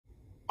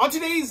On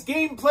today's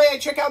gameplay, I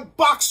check out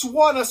Box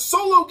 1, a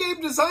solo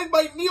game designed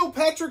by Neil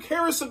Patrick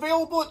Harris,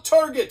 available at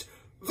Target.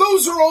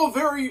 Those are all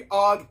very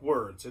odd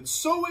words, and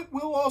so it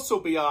will also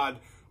be odd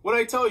when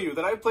I tell you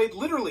that I've played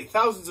literally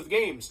thousands of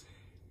games,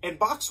 and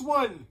Box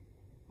 1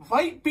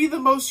 might be the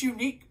most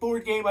unique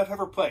board game I've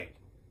ever played.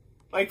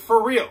 Like,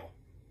 for real.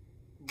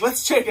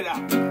 Let's check it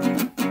out.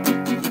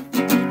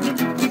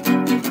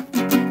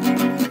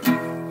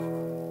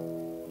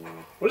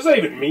 What does that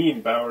even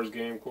mean, Bowers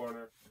Game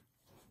Corner?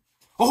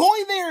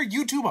 Ahoy there,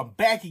 YouTube! I'm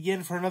back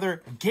again for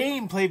another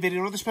gameplay video,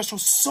 another special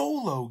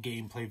solo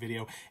gameplay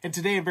video. And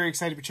today I'm very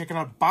excited to be checking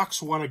out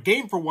Box 1, a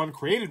game for one,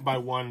 created by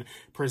one,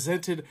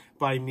 presented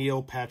by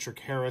Neil Patrick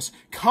Harris.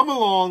 Come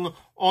along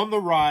on the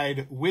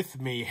ride with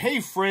me. Hey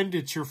friend,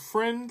 it's your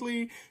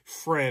friendly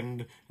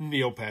friend,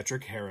 Neil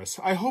Patrick Harris.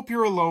 I hope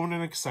you're alone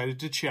and excited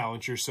to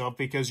challenge yourself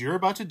because you're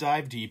about to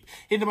dive deep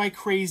into my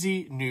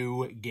crazy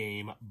new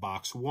game,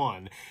 Box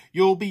 1.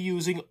 You'll be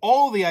using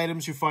all the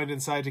items you find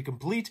inside to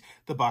complete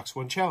the Box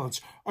 1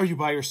 challenge. Are you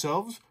by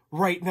yourselves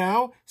right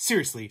now?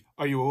 Seriously,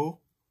 are you?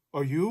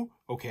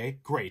 Okay,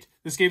 great.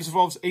 This game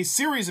involves a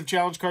series of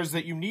challenge cards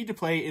that you need to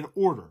play in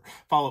order.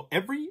 Follow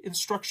every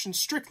instruction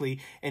strictly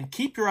and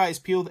keep your eyes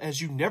peeled,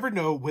 as you never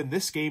know when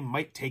this game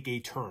might take a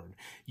turn.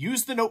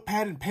 Use the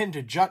notepad and pen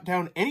to jot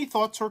down any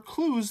thoughts or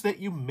clues that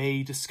you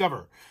may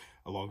discover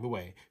along the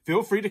way.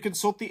 Feel free to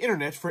consult the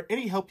internet for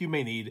any help you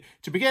may need.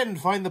 To begin,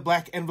 find the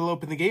black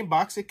envelope in the game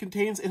box. It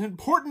contains an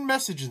important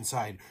message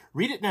inside.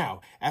 Read it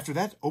now. After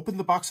that, open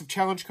the box of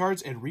challenge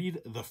cards and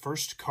read the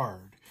first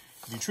card.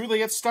 If you truly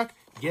get stuck,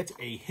 get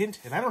a hint,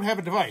 and I don't have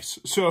a device,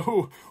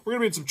 so we're going to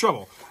be in some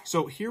trouble.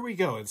 So here we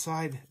go,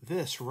 inside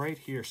this right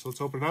here. So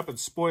let's open it up, and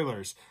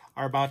spoilers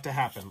are about to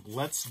happen.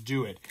 Let's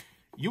do it.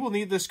 You will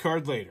need this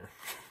card later.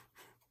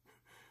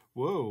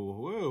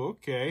 Whoa,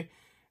 okay.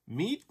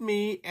 Meet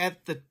me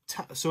at the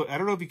top. So I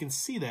don't know if you can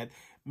see that.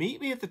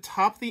 Meet me at the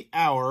top of the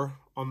hour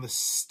on the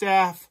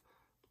staff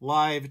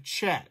live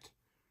chat.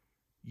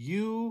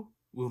 You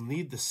will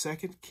need the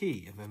second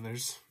key, and then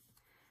there's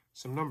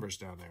some numbers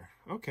down there.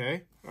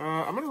 Okay.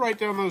 I'm going to write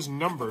down those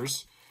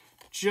numbers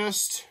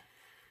just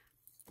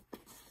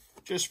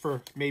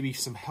for maybe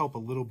some help a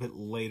little bit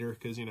later,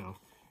 because, you know,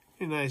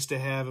 it's nice to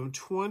have them.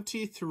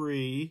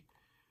 23,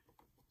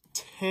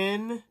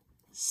 10,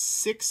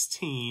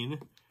 16,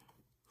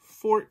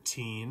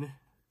 14,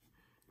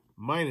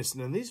 minus,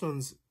 and then these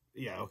ones,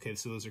 yeah, okay,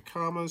 so those are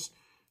commas.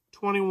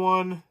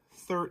 21,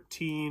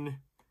 13,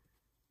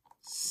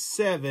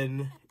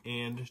 7,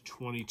 and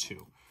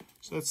 22.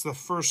 So that's the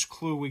first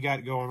clue we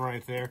got going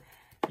right there.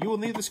 You will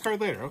need this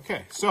card later.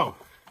 Okay, so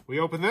we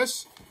open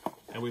this,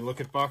 and we look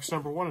at box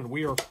number 1, and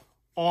we are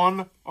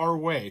on our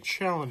way.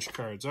 Challenge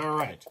cards, all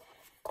right.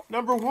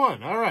 Number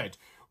 1, all right.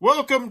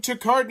 Welcome to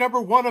card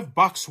number 1 of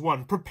Box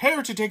 1.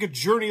 Prepare to take a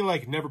journey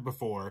like never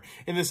before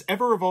in this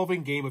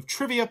ever-evolving game of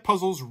trivia,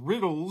 puzzles,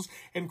 riddles,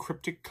 and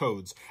cryptic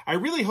codes. I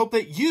really hope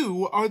that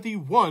you are the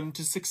one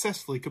to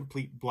successfully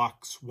complete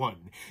Box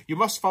 1. You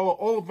must follow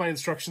all of my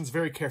instructions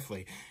very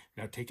carefully.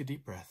 Now take a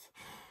deep breath.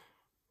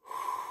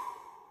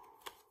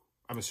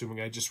 I'm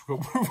assuming I just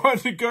move on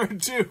to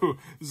card 2.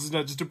 This is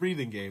not just a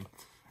breathing game.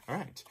 All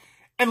right.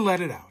 And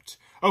let it out.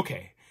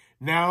 Okay.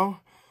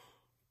 Now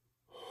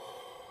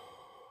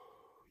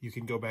you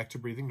can go back to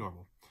breathing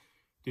normal.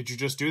 Did you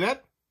just do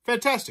that?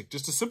 Fantastic.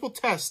 Just a simple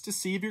test to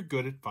see if you're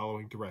good at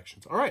following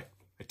directions. All right.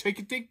 I take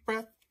a deep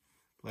breath.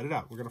 Let it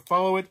out. We're going to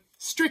follow it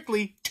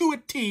strictly to a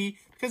T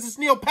because it's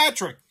Neil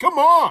Patrick. Come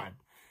on.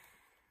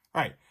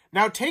 All right.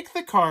 Now take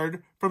the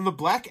card from the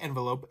black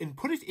envelope and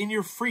put it in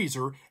your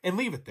freezer and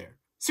leave it there.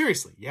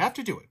 Seriously, you have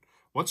to do it.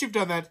 Once you've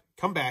done that,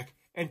 come back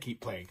and keep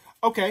playing.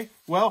 Okay,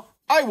 well,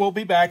 I will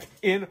be back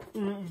in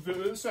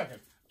a second.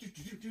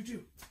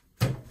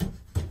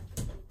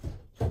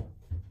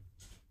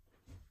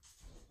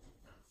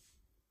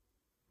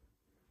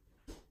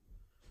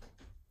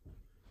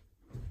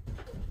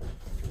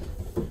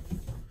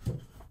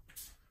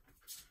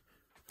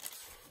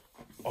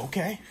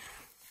 Okay.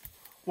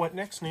 What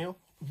next, Neil?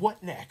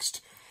 What next?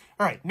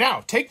 All right,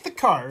 now take the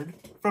card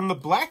from the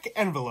black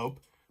envelope,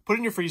 put it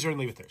in your freezer, and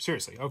leave it there.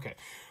 Seriously, okay.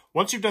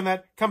 Once you've done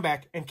that, come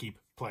back and keep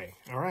playing.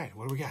 All right,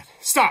 what do we got?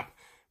 Stop!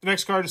 The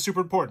next card is super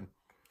important.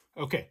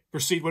 Okay,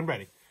 proceed when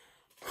ready.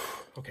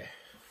 Okay.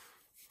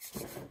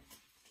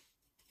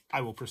 I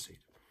will proceed.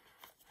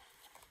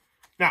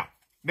 Now,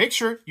 make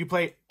sure you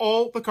play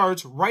all the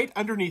cards right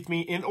underneath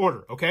me in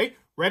order, okay?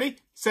 Ready,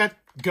 set,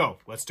 go.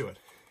 Let's do it.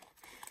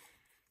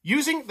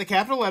 Using the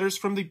capital letters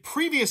from the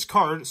previous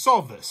card,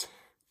 solve this.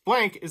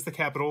 Blank is the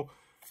capital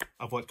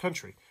of what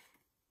country?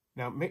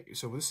 Now,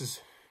 so this is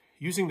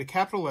using the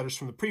capital letters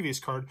from the previous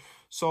card,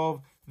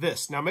 solve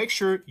this. Now, make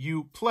sure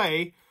you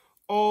play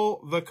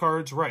all the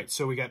cards right.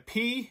 So we got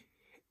P,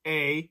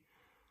 A,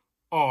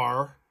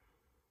 R,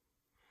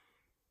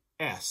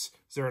 S.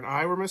 Is there an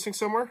I we're missing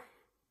somewhere?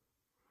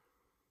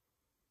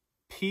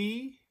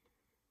 P,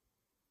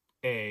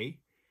 A,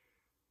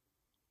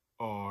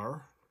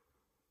 R,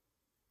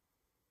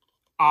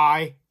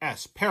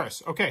 I-S.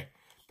 Paris. Okay.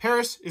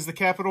 Paris is the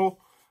capital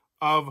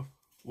of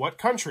what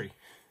country?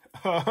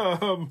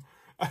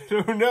 I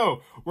don't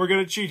know. We're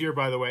going to cheat here,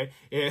 by the way,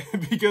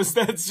 because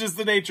that's just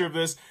the nature of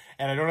this.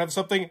 And I don't have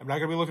something. I'm not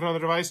going to be looking on the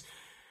device.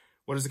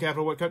 What is the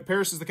capital of what country?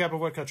 Paris is the capital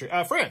of what country?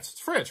 France. It's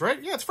France,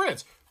 right? Yeah, it's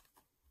France.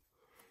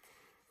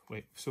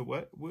 Wait, so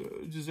what?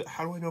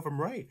 How do I know if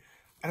I'm right?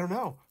 I don't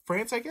know.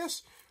 France, I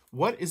guess?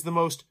 What is the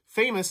most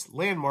famous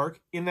landmark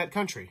in that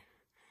country?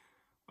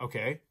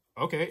 Okay,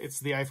 it's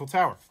the Eiffel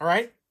Tower. All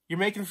right? You're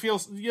making me feel,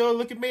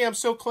 look at me, I'm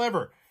so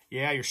clever.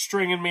 Yeah, you're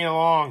stringing me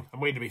along. I'm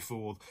waiting to be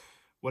fooled.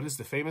 What is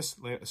the famous,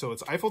 so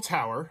it's Eiffel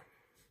Tower.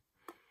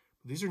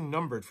 These are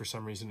numbered for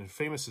some reason, and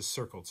famous is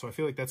circled. So I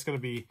feel like that's going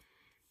to be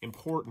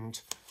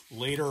important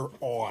later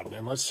on.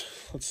 And let's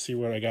see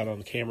what I got on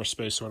the camera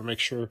space. So I want to make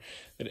sure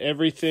that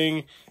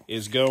everything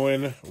is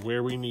going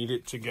where we need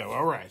it to go.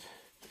 All right.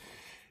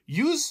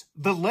 Use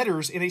the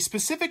letters in a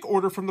specific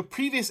order from the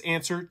previous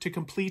answer to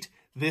complete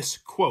this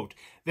quote.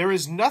 There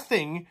is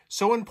nothing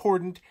so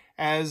important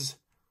as...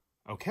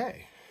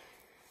 Okay.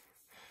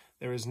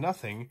 There is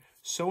nothing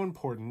so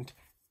important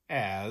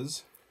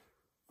as...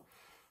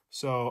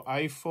 So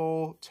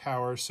Eiffel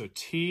Tower, so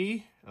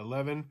T,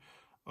 11,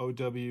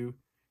 O-W-E-R-R,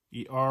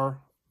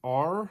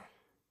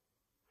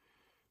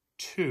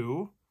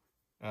 2,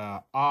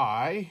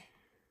 I,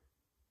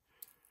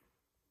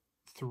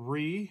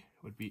 3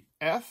 would be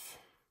F,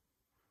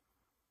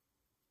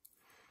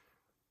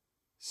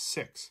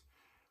 6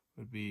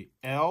 would be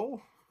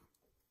L,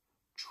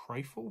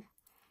 trifle,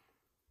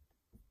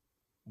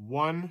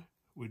 1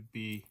 would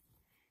be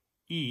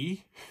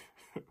E,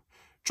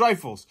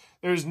 trifles.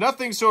 There's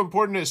nothing so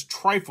important as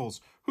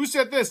trifles. Who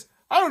said this?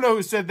 I don't know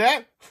who said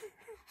that.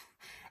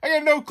 I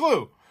got no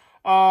clue.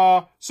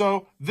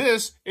 So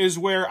this is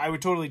where I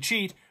would totally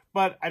cheat,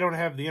 but I don't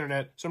have the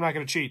internet, so I'm not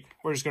going to cheat.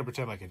 We're just going to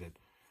pretend like I did.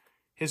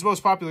 His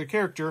most popular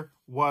character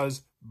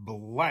was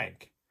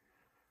blank.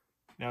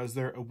 Now, is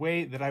there a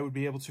way that I would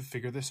be able to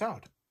figure this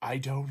out? I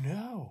don't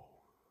know.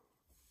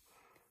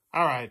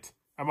 All right.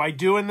 Am I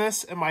doing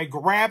this? Am I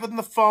grabbing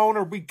the phone?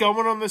 Are we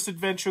going on this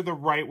adventure the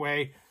right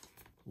way?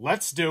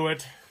 Let's do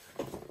it.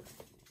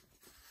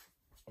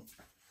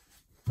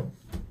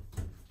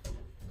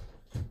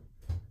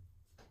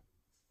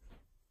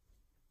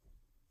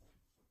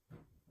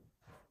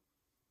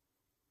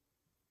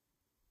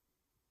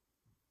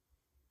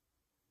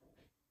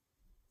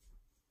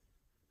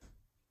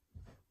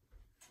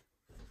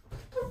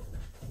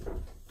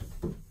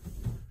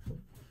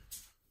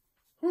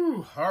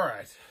 Whew, all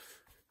right.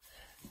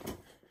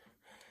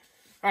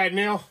 All right,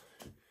 Neil.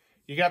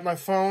 You got my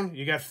phone.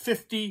 You got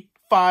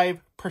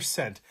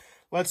 55%.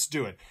 Let's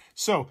do it.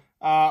 So,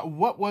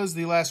 what was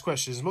the last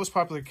question? His most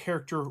popular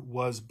character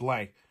was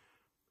blank.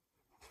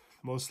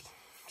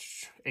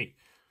 8.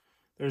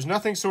 There's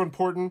nothing so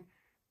important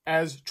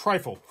as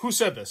trifle. Who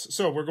said this?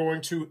 So, we're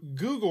going to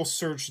Google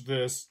search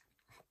this.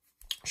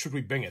 Should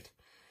we Bing it?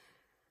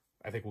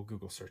 I think we'll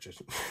Google search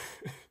it.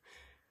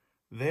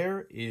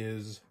 There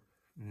is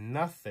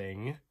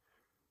nothing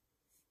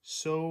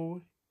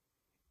so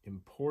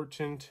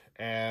important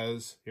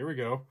as... Here we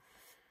go.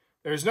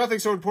 There's nothing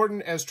so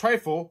important as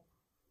trifle,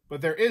 but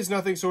there is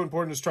nothing so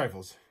important as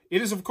trifles.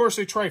 It is, of course,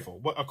 a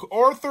trifle.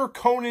 Arthur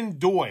Conan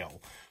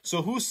Doyle.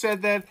 So who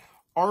said that?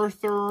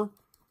 Arthur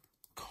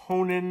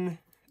Conan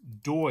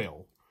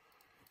Doyle.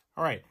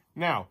 All right.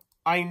 Now,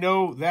 I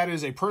know that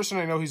is a person.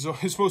 I know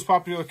his most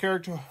popular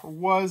character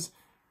was...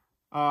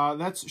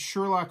 that's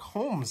Sherlock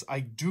Holmes,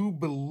 I do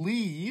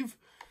believe.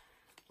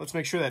 Let's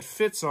make sure that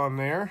fits on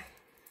there.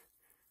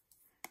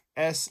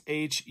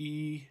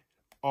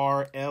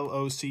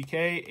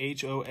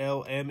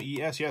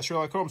 S-H-E-R-L-O-C-K-H-O-L-M-E-S. Yeah,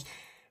 Sherlock Holmes.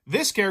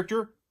 This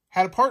character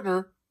had a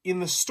partner in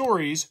the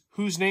stories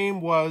whose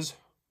name was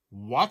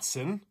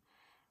Watson.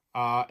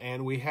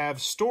 And we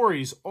have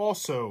stories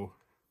also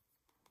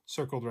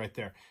circled right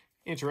there.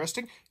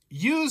 Interesting.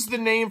 Use the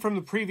name from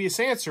the previous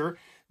answer.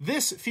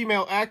 This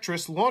female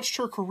actress launched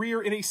her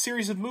career in a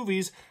series of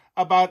movies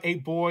about a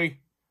boy.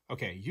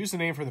 Okay, use the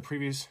name from the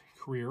previous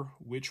career,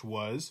 which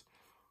was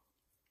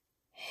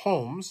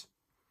Holmes.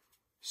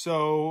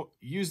 So,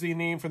 use the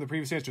name from the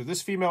previous answer.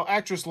 This female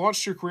actress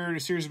launched her career in a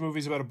series of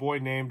movies about a boy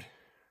named...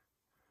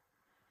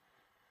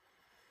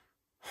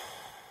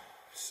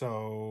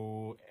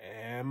 So,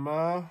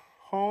 Emma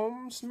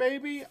Holmes,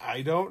 maybe?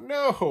 I don't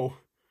know.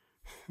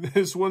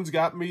 This one's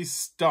got me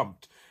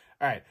stumped.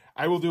 All right,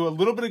 I will do a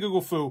little bit of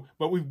Google Foo,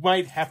 but we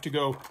might have to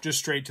go just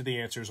straight to the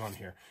answers on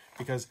here.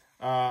 Because,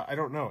 I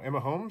don't know. Emma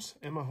Holmes?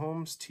 Emma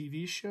Holmes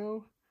TV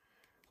show?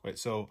 Wait,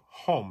 so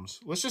Holmes.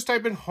 Let's just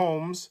type in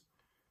Holmes.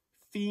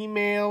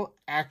 Female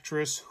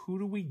actress. Who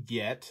do we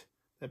get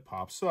that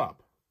pops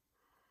up?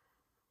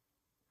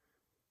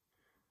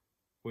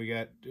 We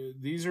got,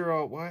 these are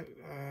all, what?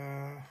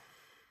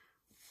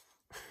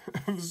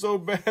 I'm so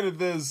bad at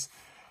this.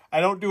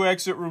 I don't do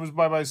exit rooms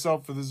by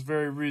myself for this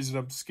very reason.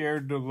 I'm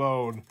scared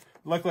alone.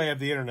 Luckily, I have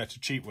the internet to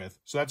cheat with,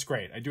 so that's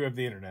great. I do have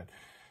the internet.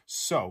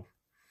 So,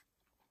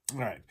 all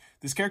right.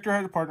 This character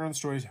had a partner in the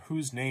stories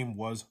whose name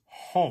was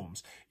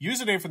Holmes. Use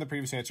the name from the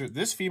previous answer.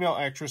 This female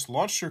actress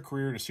launched her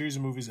career in a series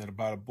of movies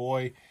about a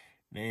boy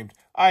named...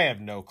 I have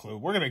no clue.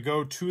 We're going to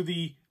go to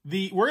the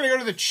We're going to go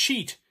to the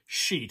cheat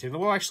sheet, and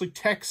we'll actually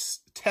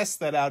test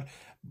that out.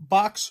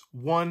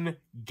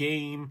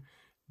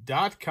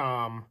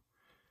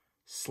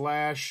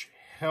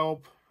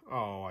 box1game.com/help.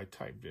 Oh, I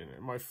typed in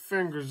it. My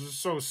fingers are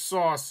so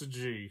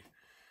sausagey.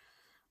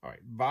 All right,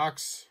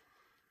 box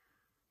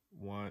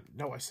one.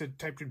 No, I said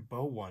typed in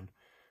bow one.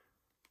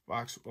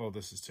 Box. Oh,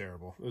 this is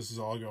terrible. This is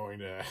all going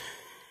to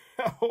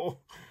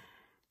hell.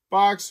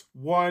 Box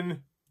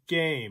one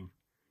game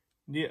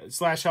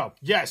 /help.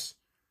 Yes.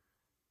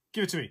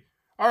 Give it to me.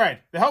 All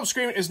right. The help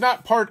screen is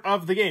not part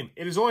of the game.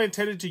 It is only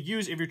intended to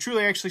use if you're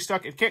truly actually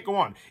stuck and can't go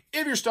on.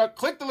 If you're stuck,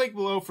 click the link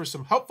below for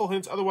some helpful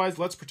hints. Otherwise,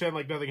 let's pretend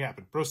like nothing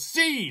happened.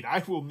 Proceed.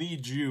 I will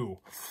need you.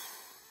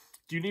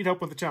 Do you need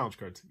help with the challenge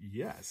cards?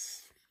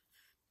 Yes.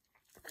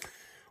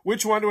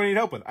 Which one do I need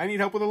help with? I need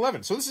help with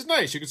 11. So this is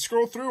nice. You can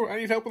scroll through. I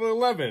need help with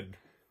 11.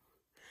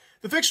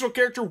 The fictional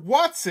character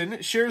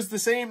Watson shares the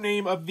same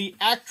name of the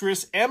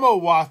actress Emma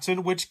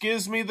Watson, which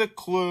gives me the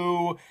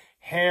clue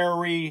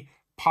Harry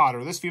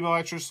Potter. This female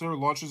actress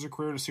launches her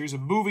career in a series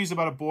of movies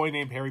about a boy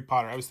named Harry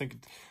Potter. I was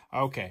thinking,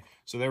 okay,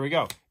 so there we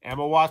go.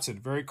 Emma Watson,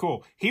 very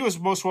cool. He was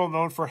most well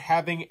known for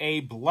having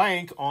a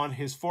blank on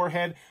his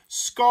forehead.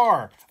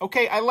 Scar.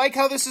 Okay, I like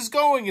how this is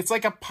going. It's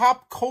like a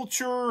pop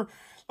culture,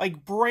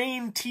 like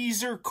brain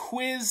teaser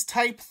quiz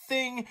type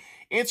thing.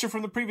 Answer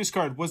from the previous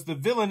card. Was the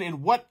villain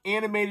in what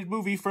animated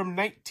movie from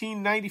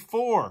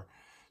 1994?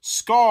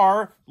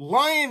 Scar,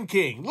 Lion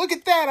King. Look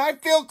at that. I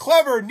feel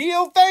clever.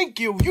 Neil, thank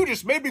you. You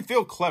just made me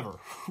feel clever.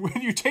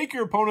 When you take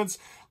your opponent's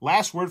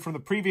last word from the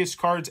previous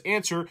card's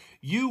answer,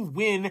 you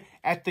win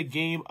at the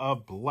game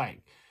of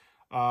blank.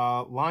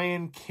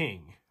 Lion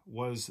King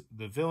was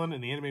the villain in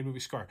the animated movie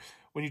Scar.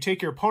 When you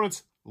take your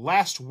opponent's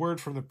last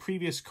word from the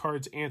previous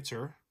card's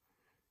answer,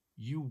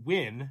 you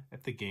win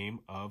at the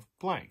game of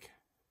blank.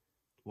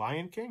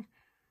 Lion King?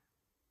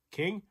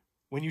 King?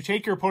 When you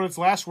take your opponent's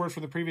last word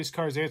from the previous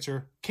card's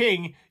answer,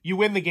 King, you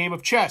win the game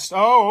of chess.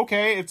 Oh,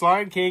 okay, it's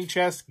Lion King,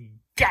 chess,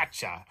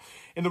 gotcha.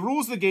 In the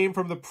rules of the game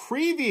from the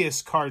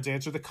previous card's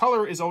answer, the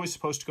color is always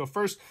supposed to go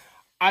first.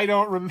 I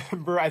don't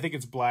remember. I think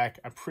it's black.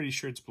 I'm pretty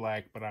sure it's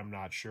black, but I'm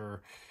not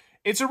sure.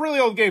 It's a really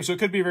old game, so it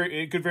could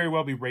very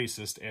well be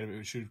racist,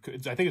 and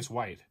I think it's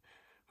white.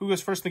 Who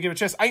goes first in the game of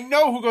chess? I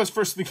know who goes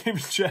first in the game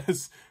of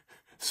chess.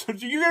 So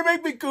you're going to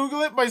make me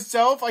Google it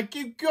myself?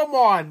 Come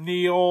on,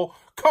 Neil.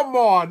 Come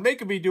on.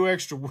 Making me do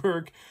extra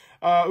work.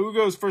 Who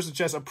goes first in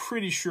chess? I'm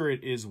pretty sure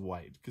it is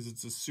white because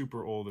it's a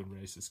super old and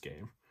racist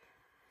game.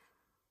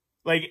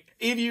 Like,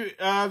 if you,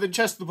 the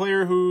chess, the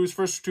player who's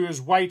first to is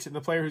white and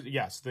the player who's,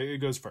 yes,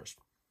 it goes first.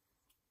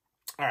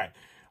 All right.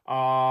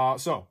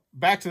 So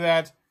back to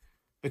that.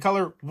 The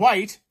color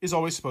white is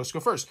always supposed to go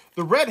first.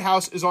 The red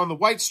house is on the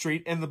white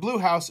street and the blue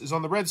house is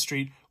on the red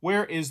street.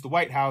 Where is the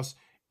White House?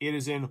 It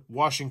is in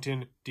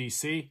Washington,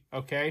 D.C.,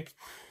 okay?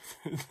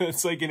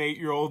 That's like an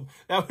 8-year-old.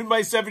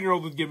 My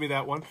 7-year-old would give me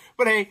that one.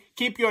 But hey,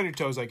 keep you on your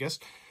toes, I guess.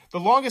 The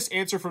longest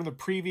answer from the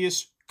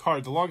previous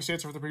card,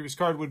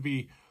 would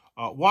be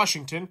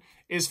Washington,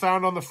 is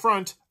found on the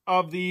front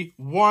of the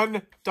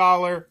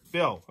 $1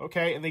 bill,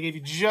 okay? And they gave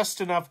you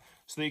just enough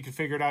so that you can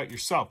figure it out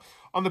yourself.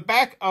 On the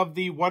back of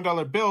the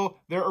 $1 bill,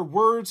 there are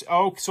words.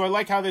 Oh, so I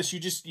like how this, you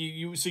just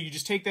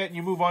take that and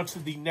you move on to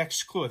the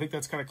next clue. I think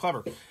that's kind of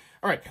clever.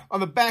 All right, on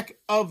the back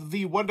of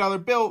the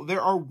 $1 bill, there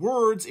are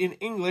words in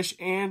English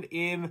and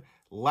in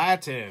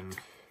Latin.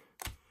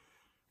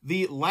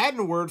 The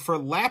Latin word for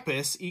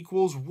lapis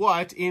equals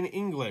what in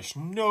English?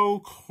 No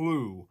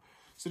clue.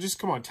 So just,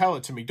 come on, tell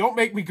it to me. Don't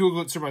make me Google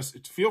it.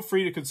 Feel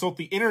free to consult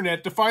the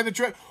internet to find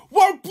the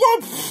Why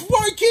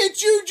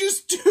can't you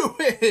just do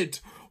it?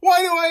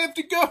 Why do I have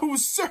to go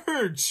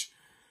search?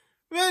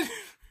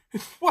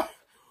 What?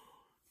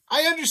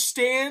 I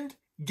understand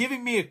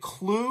giving me a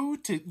clue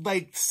to,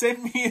 like,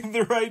 send me in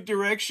the right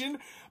direction.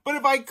 But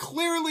if I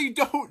clearly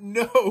don't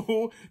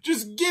know,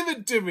 just give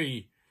it to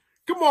me.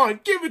 Come on,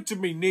 give it to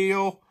me,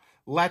 Neil.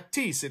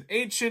 Latisse, an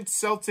ancient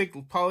Celtic,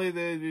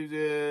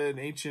 an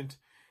ancient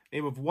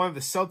name of one of the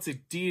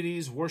Celtic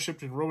deities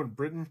worshipped in Roman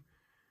Britain.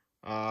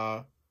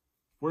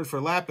 Word for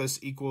lapis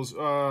equals,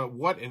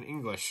 what in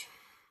English?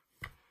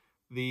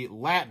 The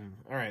Latin.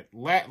 All right,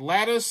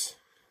 lattice,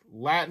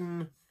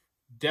 Latin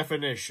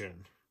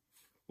definition.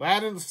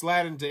 Latin's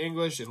Latin to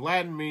English, and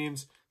Latin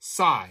means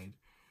side.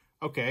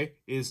 Okay,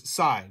 is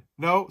side.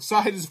 No,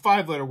 side is a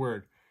 5-letter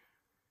word.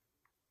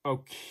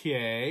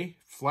 Okay,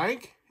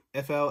 flank,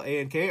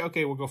 F-L-A-N-K.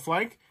 Okay, we'll go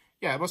flank.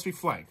 Yeah, it must be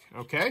flank.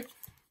 Okay,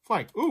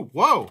 flank. Ooh,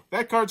 whoa,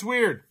 that card's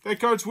weird. That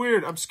card's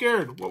weird. I'm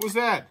scared. What was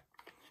that?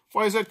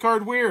 Why is that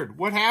card weird?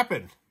 What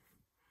happened?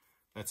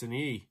 That's an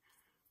E.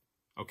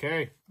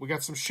 Okay, we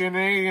got some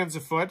shenanigans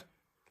afoot.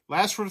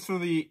 Last word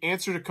from the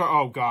answer to card...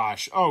 Oh,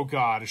 gosh. Oh,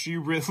 gosh.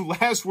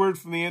 Last word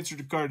from the answer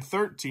to card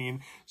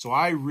 13. So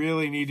I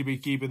really need to be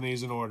keeping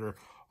these in order.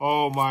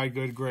 Oh, my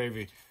good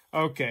gravy.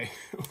 Okay.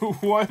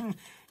 1,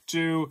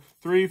 2,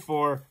 3,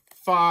 4,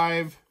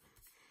 5,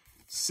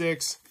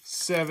 6,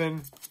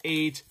 7,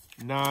 8,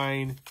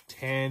 9,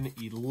 10,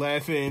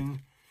 11,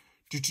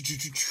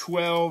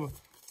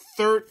 12,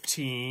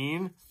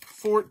 13,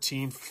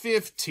 14,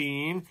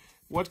 15,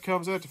 What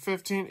comes out to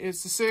 15?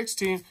 It's the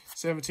 16,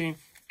 17,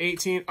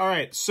 18. All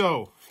right,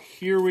 so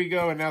here we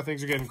go, and now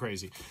things are getting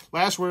crazy.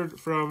 Last word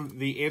from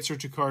the answer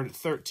to card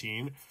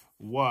 13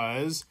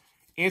 was,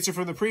 answer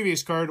from the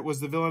previous card was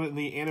the villain in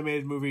the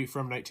animated movie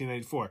from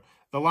 1994,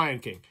 The Lion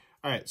King.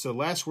 All right, so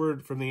last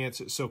word from the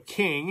answer. So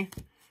King,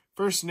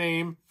 first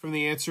name from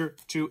the answer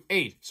to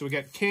 8. So we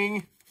got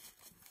King,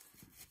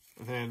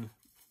 and then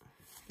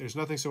there's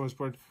nothing so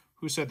important.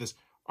 Who said this?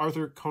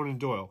 Arthur Conan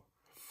Doyle.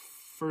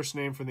 First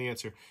name from the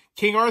answer.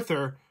 King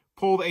Arthur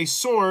pulled a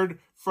sword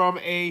from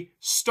a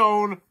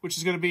stone, which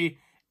is going to be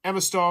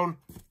Emma Stone.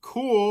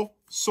 Cool.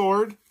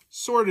 Sword.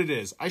 Sword it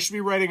is. I should be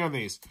writing on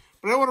these,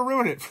 but I don't want to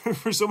ruin it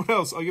for someone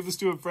else. I'll give this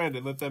to a friend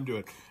and let them do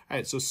it. All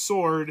right, so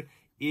sword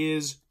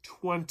is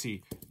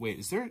 20. Wait,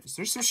 is there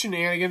some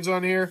shenanigans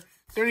on here?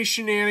 Is there any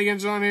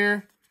shenanigans on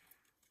here?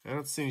 I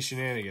don't see any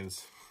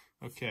shenanigans.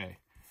 Okay.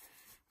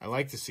 I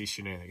like to see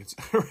shenanigans.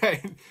 All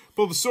right.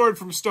 Pull the sword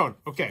from a stone.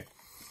 Okay.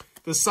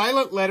 The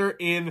silent letter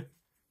in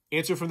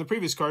answer from the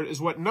previous card is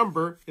what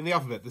number in the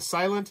alphabet? The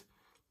silent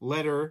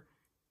letter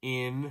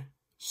in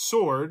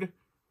sword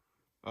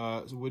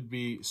would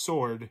be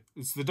sword.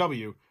 It's the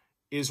W.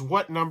 Is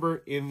what number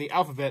in the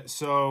alphabet?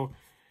 So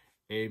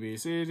A, B,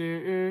 C, D,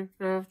 E,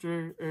 F,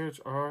 G, H,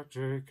 I,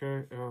 J,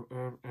 K, L,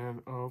 M,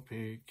 N, O,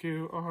 P,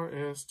 Q, R,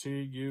 S, T,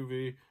 U,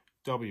 V,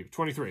 W.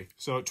 23.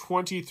 So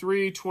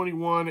 23,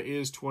 21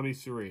 is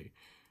 23.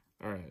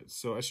 All right,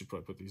 so I should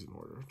probably put these in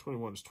order.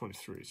 21 is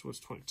 23, so what's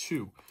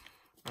 22?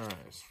 All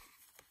right.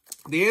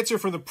 The answer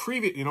from the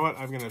previous... You know what?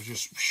 I'm going to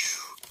just...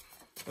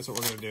 That's what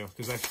we're going to do,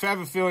 because I have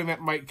a feeling that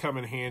might come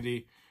in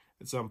handy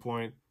at some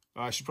point.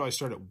 I should probably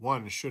start at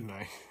 1, shouldn't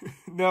I?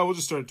 No, we'll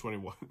just start at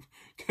 21,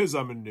 because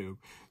I'm a noob.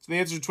 So the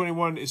answer to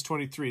 21 is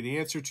 23. The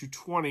answer to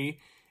 20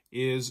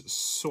 is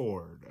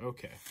sword.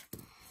 Okay.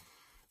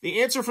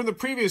 The answer from the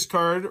previous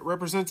card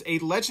represents a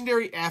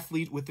legendary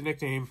athlete with the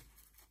nickname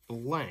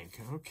blank.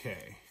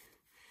 Okay.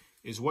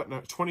 Is what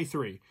now?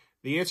 23.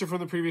 The answer from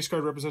the previous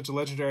card represents a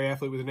legendary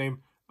athlete with the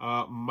name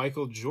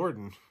Michael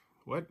Jordan.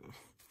 What?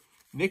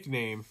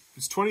 Nickname.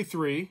 It's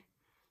 23.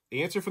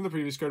 The answer from the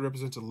previous card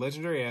represents a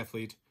legendary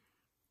athlete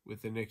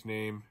with the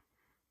nickname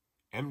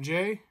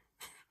MJ.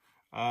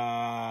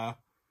 The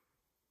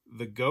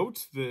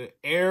GOAT. The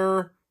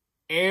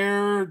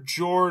Air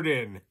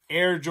Jordan.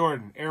 Air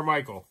Jordan. Air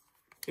Michael.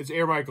 It's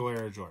Air Michael,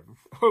 Air Jordan.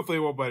 Hopefully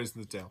it won't bite us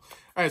in the tail.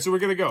 All right, so we're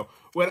going to go.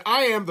 When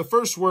I am the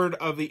first word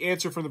of the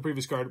answer from the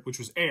previous card, which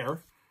was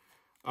air,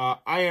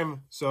 I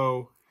am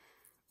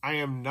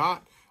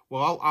not,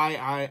 well,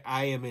 I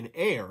am in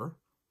air.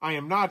 I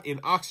am not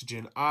in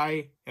oxygen.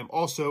 I am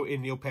also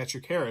in Neil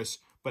Patrick Harris,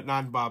 but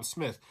not in Bob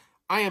Smith.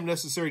 I am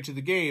necessary to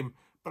the game,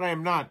 but I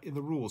am not in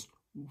the rules.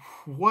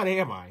 What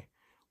am I?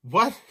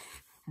 What?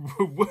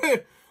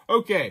 What?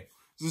 Okay.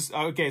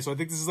 Okay, so I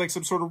think this is like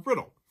some sort of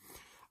riddle.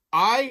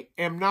 I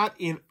am not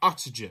in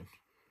oxygen.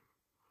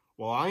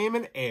 While I am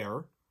in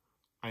air,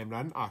 I am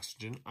not in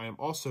oxygen. I am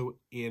also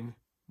in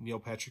Neil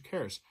Patrick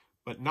Harris,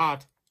 but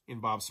not in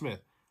Bob Smith.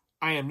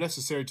 I am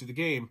necessary to the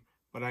game,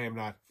 but I am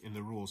not in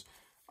the rules.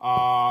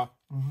 No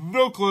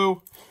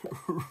clue.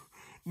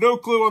 No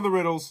clue on the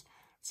riddles.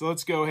 So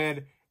let's go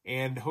ahead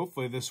and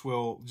hopefully this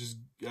will just,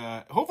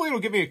 hopefully it'll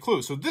give me a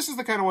clue. So this is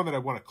the kind of one that I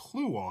want a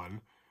clue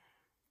on,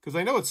 because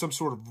I know it's some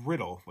sort of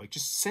riddle. Like,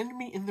 just send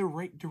me in the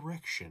right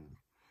direction.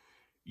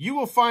 You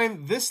will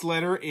find this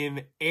letter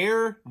in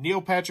air,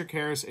 Neil Patrick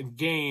Harris, and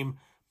game,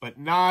 but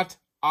not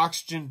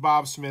oxygen,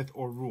 Bob Smith,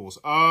 or rules.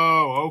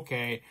 Oh,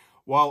 okay.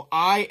 While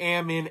I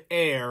am in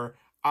air,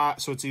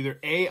 so it's either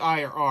A,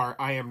 I, or R.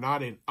 I am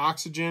not in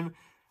oxygen.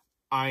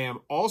 I am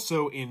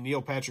also in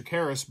Neil Patrick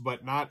Harris,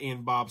 but not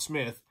in Bob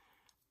Smith.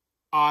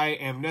 I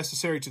am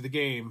necessary to the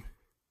game,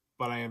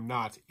 but I am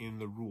not in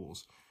the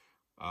rules.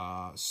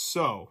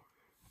 So,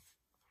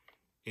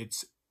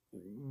 it's,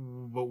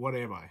 but what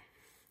am I?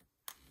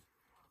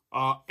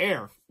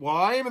 Air.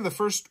 While I am in the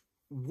first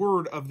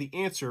word of the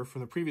answer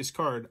from the previous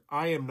card,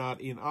 I am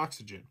not in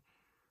oxygen.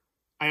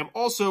 I am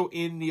also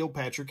in Neil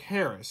Patrick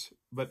Harris.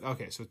 But,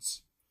 okay, so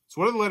it's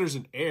one of the letters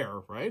in air,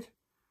 right?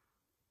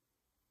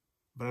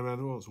 But I'm not in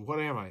the rules. What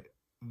am I?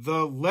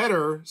 The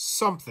letter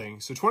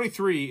something. So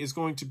 23 is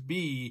going to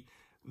be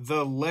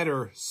the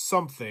letter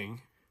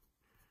something.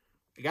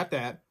 I got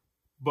that.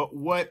 But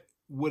what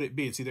would it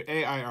be? It's either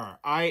A, I, R.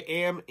 I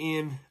am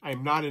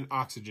not in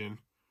oxygen.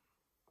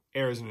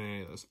 Air isn't in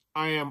any of those.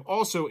 I am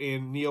also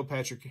in Neil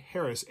Patrick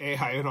Harris. A,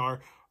 I, and R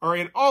are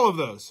in all of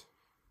those.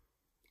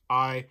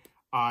 I.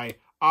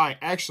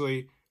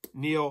 Actually,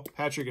 Neil,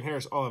 Patrick, and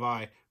Harris all have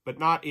I, but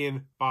not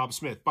in Bob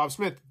Smith. Bob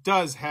Smith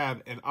does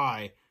have an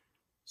I,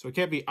 so it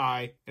can't be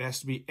I. It has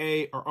to be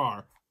A or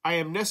R. I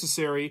am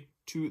necessary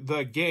to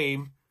the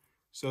game,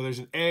 so there's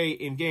an A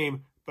in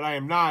game, but I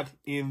am not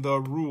in the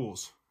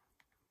rules.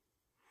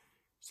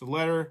 So the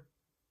letter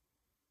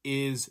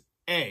is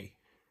A.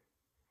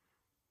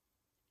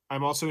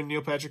 I'm also in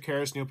Neil Patrick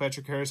Harris. Neil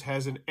Patrick Harris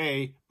has an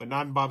A, but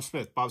not in Bob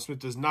Smith. Bob Smith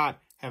does not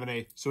have an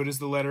A, so it is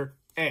the letter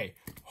A.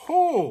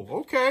 Oh,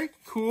 okay,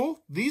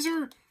 cool. These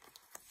are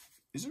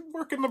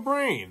working the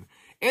brain.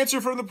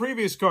 Answer from the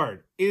previous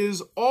card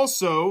is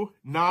also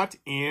not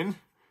in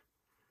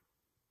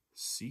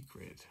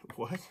secret.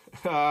 What?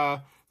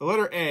 The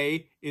letter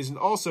A is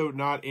also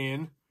not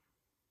in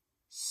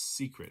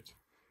secret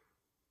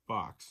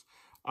box.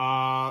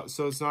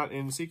 So it's not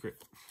in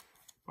secret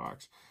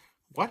box.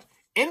 What?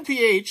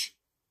 NPH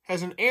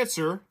has an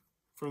answer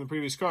from the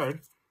previous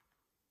card.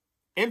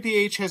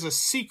 NPH has a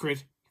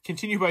secret.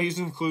 Continue by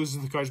using the clues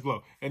in the cards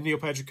below. And Neil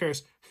Patrick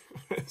Harris.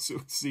 So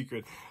it's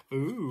secret.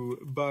 Ooh,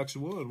 box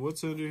 1.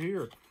 What's under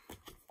here?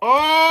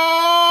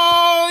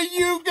 Oh,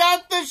 you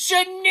got the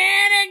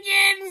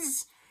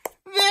shenanigans!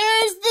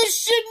 There's the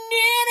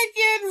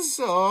shenanigans!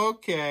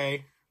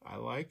 Okay. I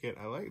like it.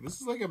 I like it. This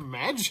is like a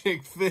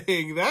magic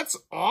thing. That's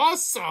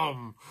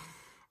awesome.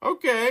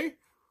 Okay.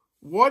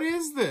 What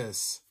is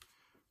this?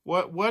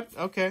 What?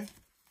 Okay.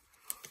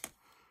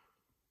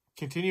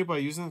 Continue by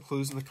using the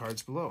clues in the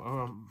cards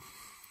below.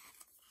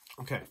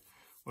 Okay.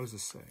 What does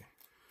this say?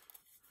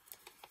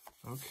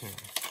 Okay.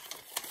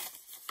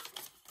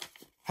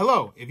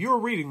 Hello, if you are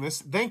reading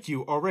this, thank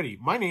you already.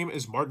 My name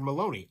is Martin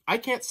Maloney. I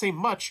can't say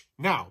much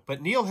now,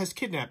 but Neil has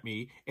kidnapped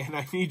me, and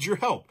I need your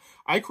help.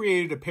 I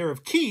created a pair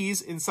of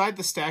keys inside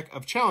the stack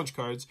of challenge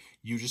cards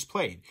you just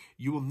played.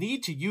 You will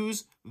need to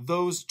use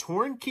those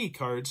torn key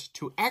cards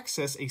to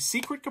access a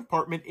secret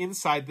compartment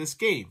inside this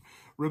game.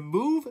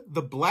 Remove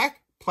the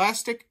black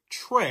plastic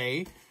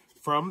tray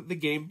from the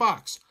game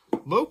box.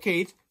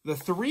 Locate the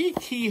 3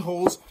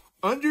 keyholes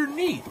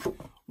underneath.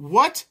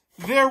 What?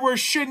 There were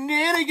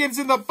shenanigans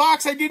in the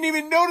box. I didn't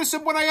even notice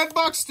them when I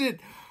unboxed it.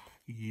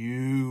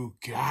 You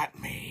got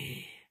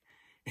me.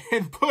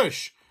 And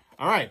push.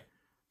 All right.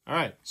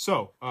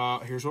 So,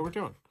 here's what we're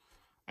doing.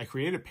 I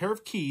created a pair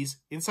of keys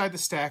inside the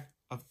stack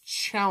of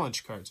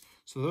challenge cards.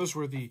 So those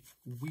were the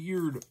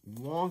weird,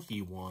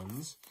 wonky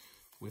ones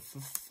with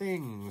the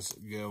things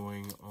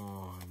going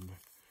on.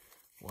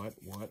 What?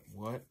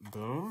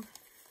 Boom.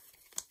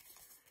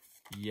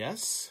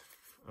 Yes.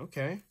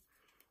 Okay.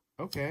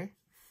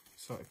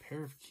 So a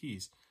pair of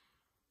keys.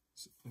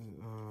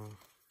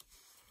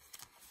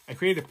 I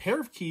created a pair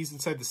of keys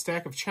inside the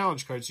stack of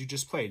challenge cards you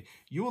just played.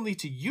 You will need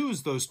to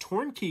use those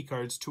torn key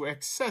cards to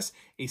access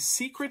a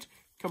secret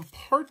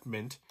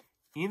compartment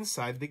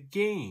inside the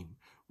game.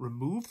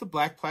 Remove the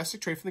black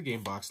plastic tray from the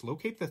game box.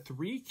 Locate the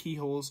 3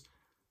 keyholes.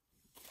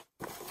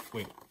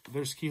 Wait,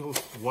 there's keyholes.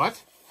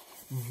 What?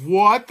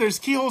 There's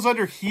keyholes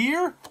under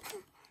here?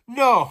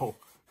 No.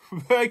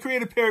 I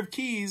created a pair of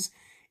keys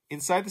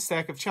inside the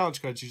stack of challenge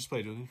cards you just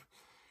played.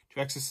 To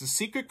access the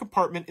secret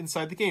compartment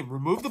inside the game,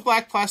 remove the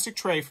black plastic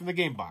tray from the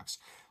game box.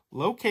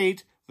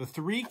 Locate the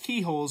 3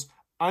 keyholes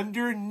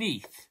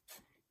underneath.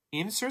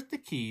 Insert the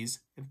keys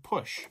and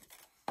push.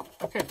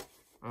 Okay.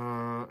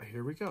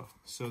 Here we go.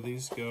 So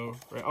these go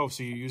right. Oh,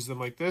 so you use them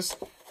like this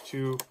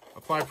to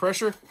apply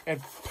pressure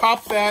and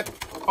pop that.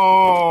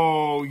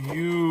 Oh,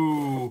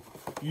 you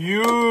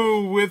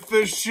with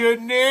the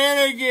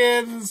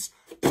shenanigans.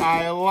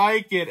 I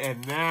like it.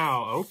 And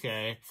now,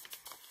 okay,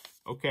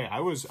 I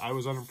was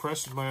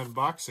unimpressed with my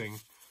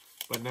unboxing,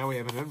 but now we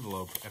have an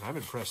envelope, and I'm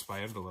impressed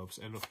by envelopes.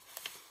 And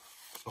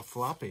a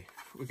floppy.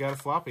 We got a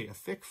floppy, a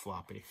thick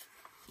floppy.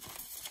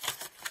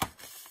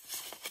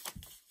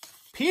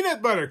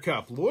 Peanut Butter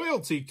Cup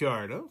loyalty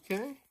card.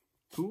 Okay,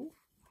 cool.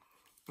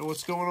 And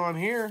what's going on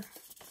here?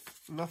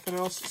 Nothing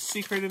else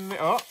secret in there.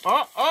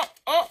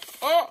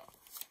 Oh.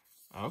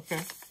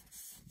 Okay.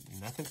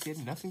 Nothing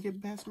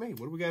getting past me.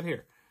 What do we got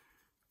here?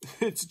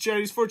 It's a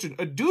Chinese fortune.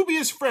 A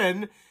dubious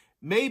friend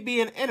may be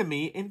an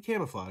enemy in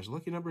camouflage.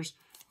 Lucky numbers.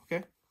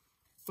 Okay.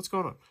 What's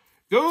going on?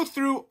 Go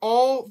through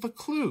all the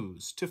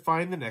clues to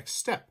find the next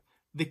step.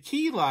 The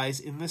key lies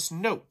in this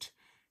note.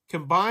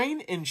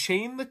 Combine and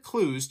chain the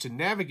clues to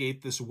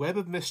navigate this web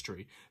of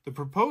mystery. The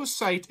proposed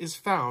site is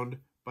found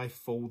by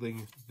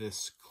folding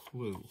this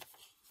clue.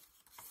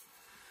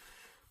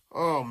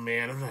 Oh,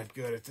 man, I'm not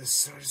good at this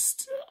sort of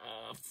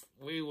stuff.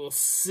 We will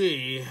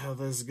see how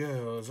this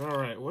goes. All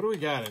right, what do we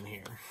got in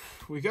here?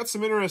 We got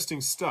some interesting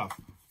stuff.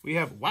 We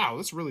have, wow,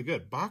 that's really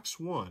good. Box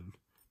 1.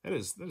 That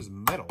is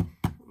metal.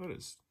 What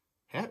is,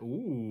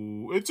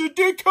 ooh, it's a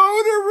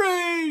decoder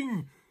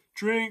ring!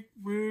 Drink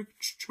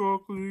rich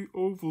chocolate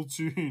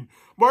Ovaltine.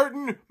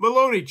 Martin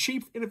Maloney,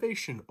 Chief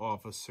Innovation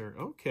Officer.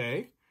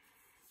 Okay.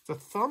 It's a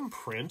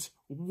thumbprint.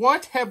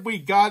 What have we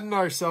gotten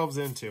ourselves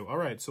into? All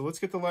right, so let's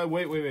get the last.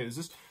 Wait. Is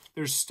this?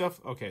 There's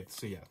stuff. Okay,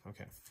 so yeah.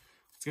 Okay,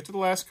 let's get to the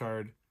last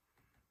card.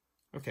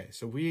 Okay,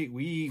 so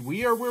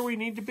we are where we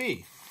need to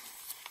be.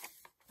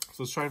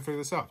 So let's try and figure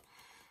this out.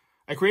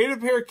 I created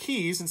a pair of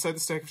keys inside the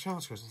stack of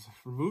challenge cards.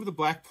 Remove the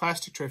black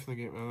plastic tray from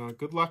the game.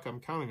 Good luck. I'm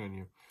counting on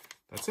you.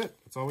 That's it.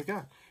 That's all we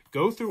got.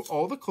 Go through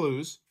all the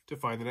clues to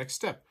find the next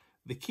step.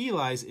 The key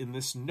lies in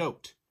this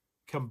note.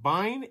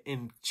 Combine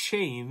and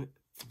chain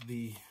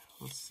the...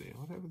 Let's see.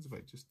 What happens if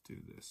I just do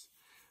this?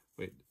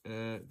 Wait.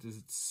 Does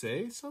it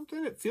say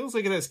something? It feels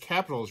like it has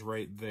capitals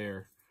right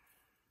there.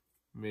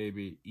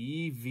 Maybe.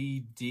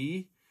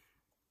 EVD.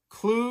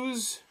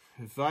 Clues.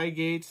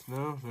 Vigate.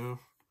 No.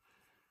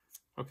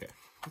 Okay.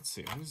 Let's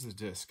see. What is the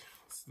disc?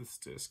 What's this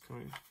disc?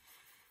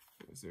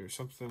 Is there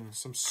something,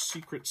 some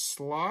secret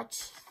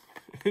slot?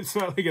 It's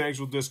not like an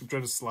actual disc. I'm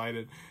trying to slide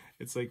it.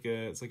 It's like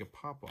a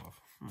pop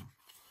off.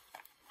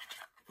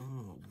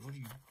 Oh,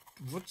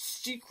 what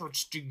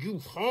secrets do you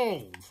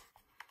hold?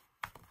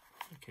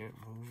 I can't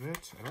move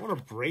it. I don't want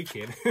to break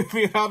it. I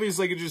mean,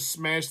 obviously I could just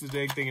smash the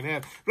dang thing in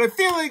half, but I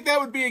feel like that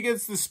would be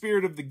against the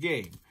spirit of the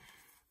game.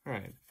 All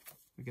right,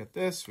 we got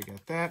this, we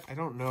got that. I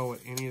don't know what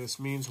any of this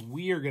means.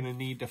 We are gonna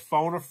need to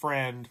phone a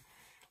friend.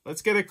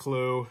 Let's get a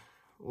clue.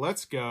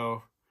 Let's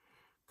go.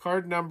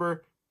 Card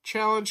number.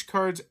 Challenge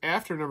cards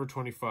after number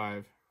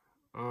 25.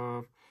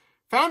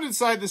 Found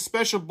inside this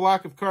special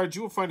block of cards,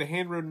 you will find a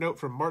handwritten note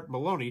from Martin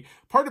Maloney,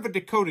 part of a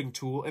decoding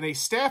tool, and a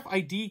staff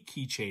ID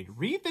keychain.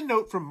 Read the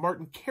note from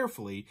Martin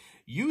carefully,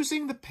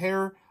 using the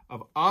pair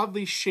of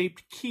oddly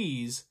shaped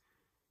keys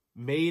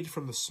made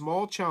from the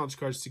small challenge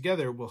cards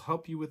together will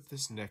help you with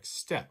this next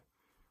step.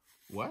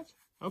 What?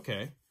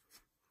 Okay.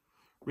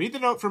 Read the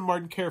note from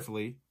Martin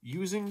carefully,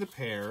 using the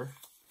pair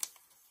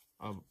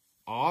of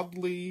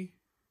oddly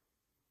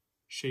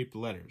shaped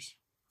letters.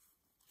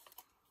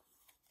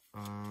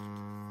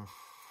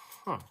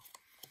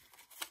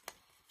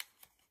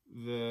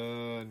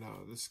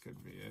 No, this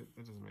couldn't be it.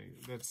 That doesn't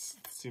make that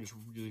seems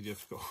really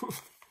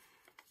difficult.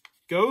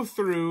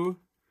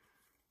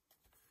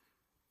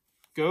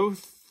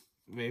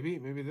 Maybe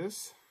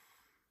this.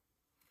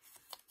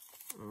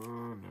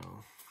 Oh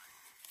no.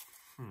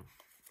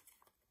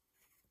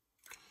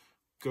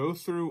 Go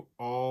through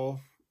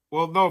all.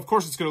 Well, no, of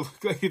course it's going to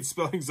look like it's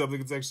spelling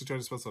something. It's actually trying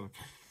to spell something.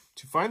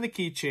 To find the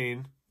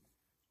keychain,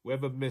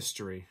 web of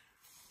mystery.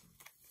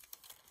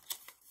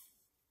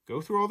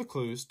 Go through all the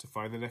clues to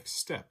find the next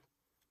step.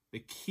 The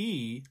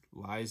key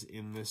lies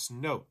in this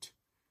note.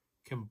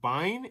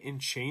 Combine and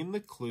chain the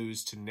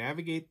clues to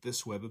navigate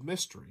this web of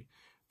mystery.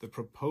 The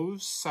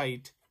proposed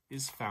site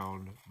is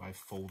found by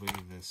folding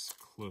this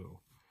clue.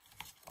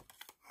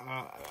 Can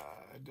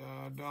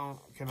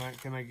I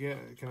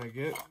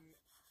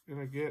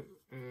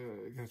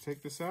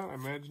take this out? I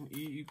imagine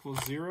E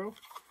equals 0.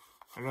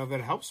 I don't know if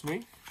that helps me.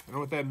 I don't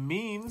know what that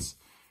means.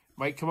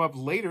 Might come up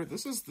later.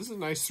 This is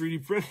nice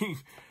 3D printing.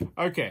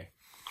 Okay.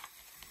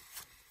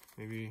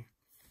 Maybe.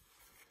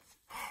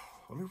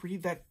 Let me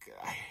read that.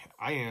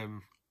 I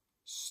am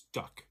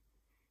stuck.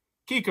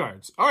 Key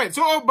cards. All right.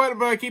 So,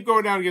 but I keep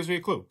going down. It gives me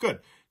a clue. Good.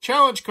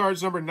 Challenge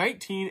cards number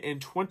 19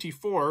 and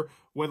 24,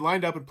 when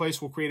lined up in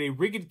place, will create a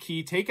rigged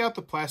key. Take out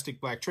the plastic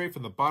black tray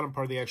from the bottom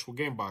part of the actual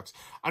game box.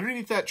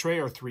 Underneath that tray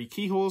are 3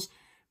 keyholes.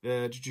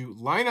 Did you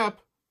line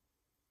up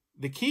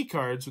the key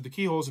cards with the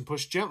keyholes and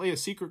push gently? A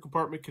secret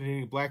compartment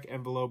containing a black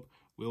envelope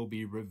will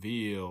be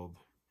revealed.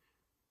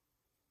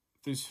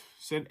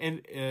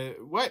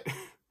 What?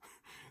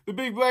 The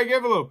big black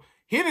envelope.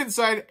 Hidden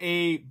inside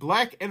a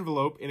black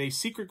envelope in a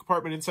secret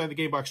compartment inside the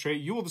game box tray,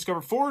 you will discover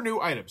 4 new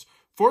items.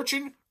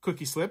 Fortune,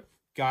 cookie slip.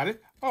 Got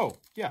it. Oh,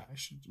 yeah,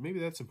 maybe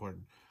that's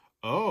important.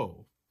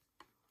 Oh.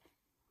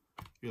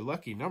 Your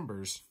lucky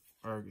numbers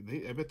are,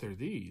 I bet they're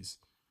these.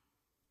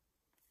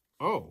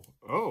 Oh,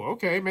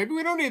 okay. Maybe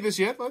we don't need this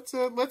yet. Let's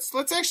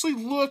actually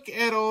look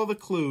at all the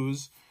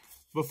clues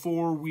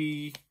before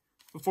we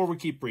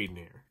keep reading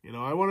here. You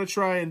know, I want to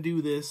try and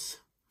do this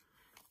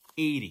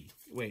 80.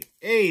 Wait,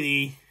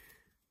 80.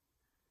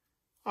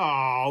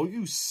 Oh,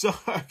 you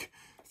suck.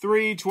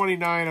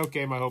 329.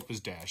 Okay, my hope is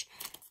dashed.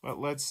 But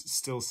let's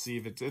still see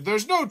if it's...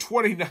 There's no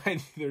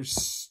 29. They're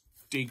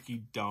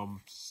stinky,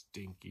 dumb,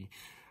 stinky.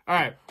 All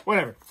right,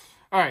 whatever.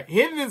 All right,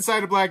 hidden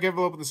inside a black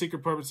envelope in the secret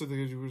compartment, so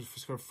there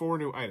are 4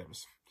 new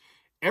items.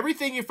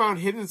 Everything you found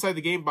hidden inside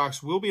the game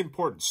box will be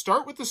important.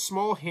 Start with the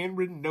small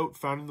handwritten note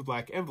found in the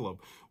black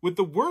envelope. With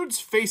the words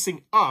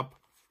facing up,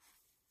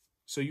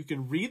 so you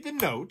can read the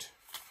note,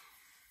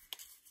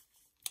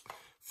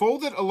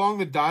 fold it along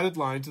the dotted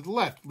line to the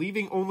left,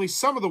 leaving only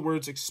some of the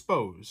words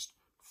exposed.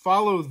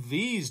 Follow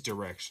these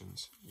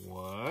directions.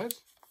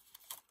 What?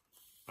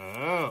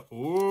 Go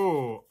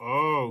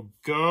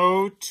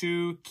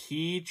to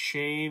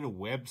keychain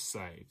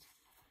website.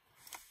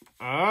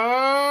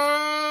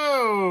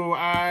 Oh,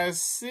 I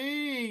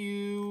see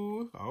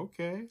you.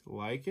 Okay,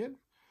 like it.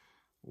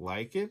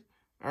 Like it.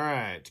 All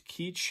right,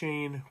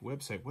 keychain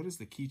website. What is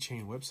the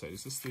keychain website?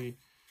 Is this the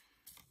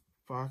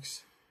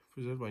box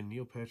presented by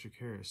Neil Patrick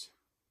Harris?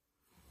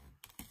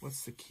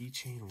 What's the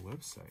keychain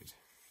website?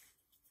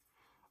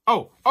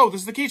 Oh,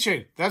 this is the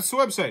keychain. That's the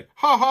website.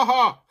 Ha, ha,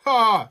 ha,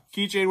 ha.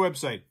 Keychain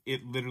website.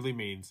 It literally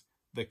means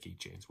the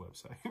keychain's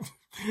website.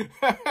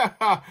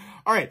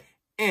 All right.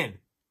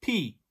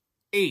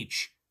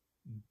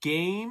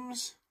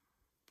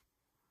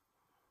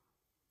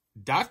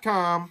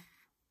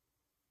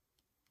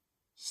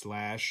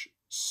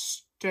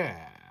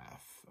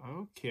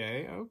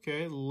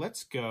 Okay.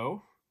 Let's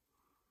go.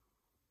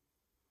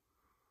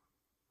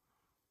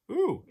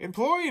 Ooh,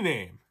 employee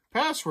name.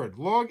 Password,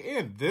 log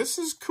in. This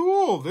is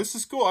cool. Let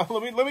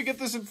me get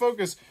this in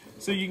focus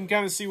so you can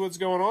kind of see what's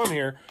going on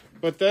here.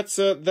 But that's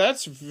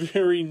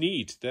very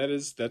neat.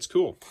 That's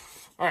cool.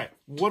 All right,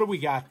 what do we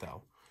got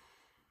though?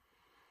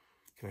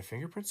 Can I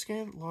fingerprint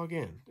scan? Log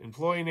in.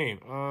 Employee name.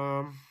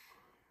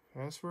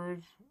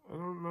 Password. I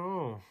don't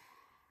know.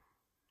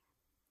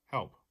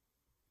 Help.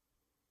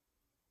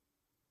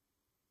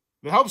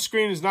 The help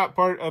screen is not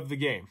part of the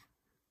game.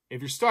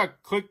 If you're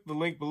stuck, click the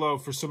link below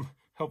for some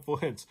helpful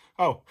hints.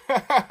 Oh,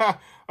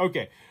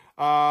 okay.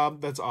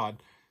 That's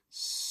odd.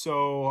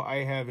 So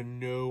I have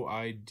no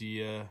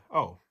idea.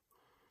 Oh,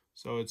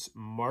 so it's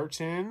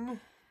Martin.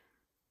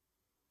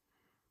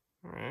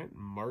 All right,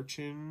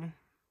 Martin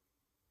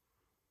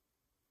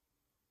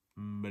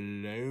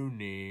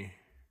Maloney.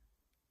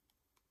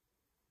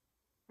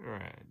 All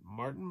right,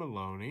 Martin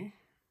Maloney,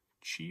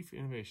 Chief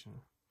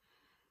Innovation.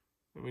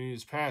 And we need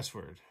his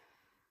password.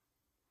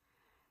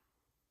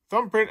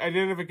 Thumbprint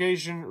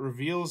identification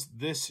reveals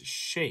this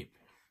shape.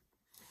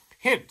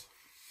 Hint.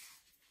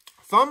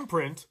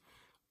 Thumbprint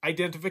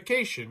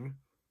identification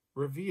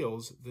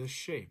reveals this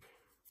shape.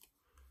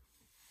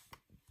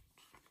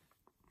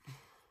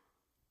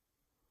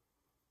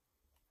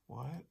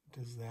 What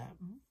does that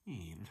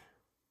mean?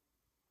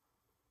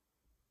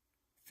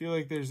 I feel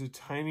like there's a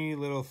tiny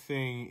little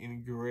thing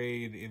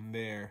engraved in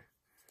there.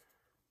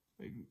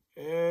 Like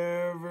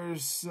ever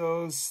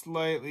so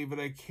slightly, but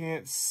I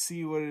can't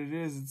see what it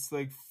is. It's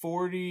like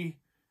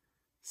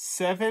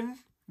 47,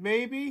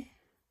 maybe?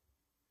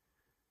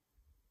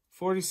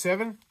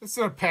 47? That's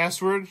not a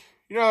password.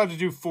 You're not allowed to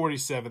do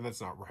 47.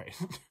 That's not right.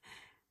 All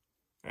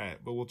right,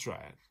 but we'll try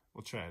it.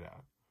 We'll try it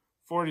out.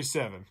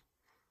 47.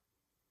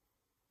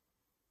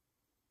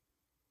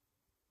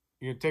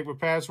 You gonna take my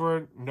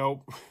password?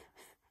 Nope.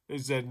 They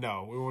said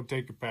no. We won't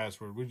take your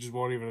password. We just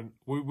won't even.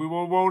 We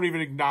won't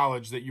even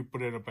acknowledge that you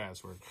put in a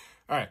password.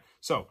 All right.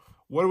 So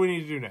what do we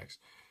need to do next?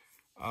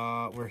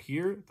 We're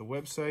here. The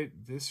website.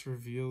 This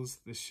reveals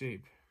the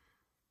shape.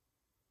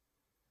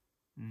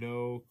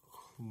 No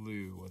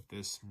clue what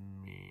this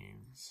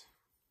means.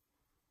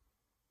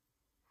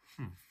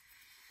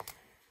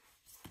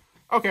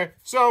 Okay.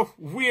 So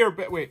we are.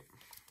 Wait.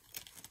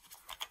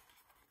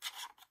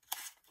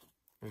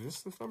 Is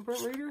this the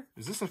thumbprint reader?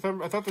 Is this a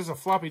thumb? I thought there's a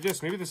floppy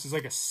disk. Maybe this is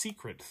like a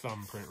secret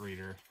thumbprint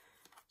reader.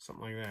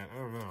 Something like that. I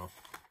don't know.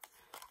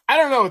 I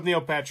don't know with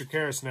Neil Patrick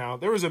Harris now.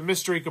 There was a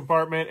mystery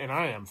compartment, and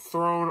I am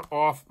thrown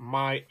off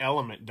my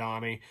element,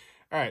 Donnie.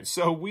 All right,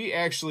 so we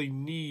actually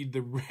need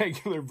the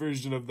regular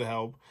version of the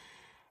help.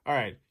 All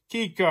right,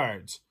 key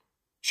cards.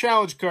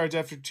 Challenge cards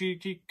after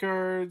key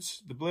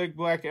cards. The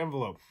black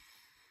envelope.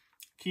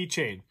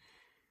 Keychain.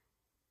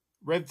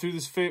 Read through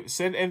this,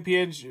 send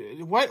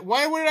NPN. What?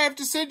 Why would I have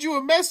to send you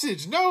a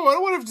message? No, I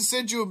don't want to have to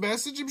send you a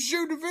message. I'm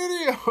shooting a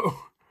video.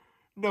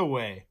 No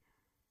way.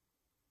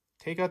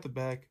 Take out the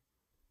back.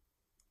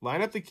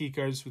 Line up the key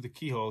cards with the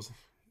keyholes.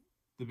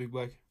 The big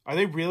black. Are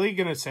they really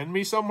going to send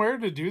me somewhere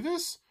to do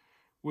this?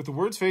 With the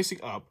words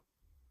facing up.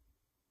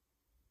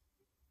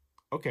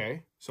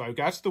 Okay, so I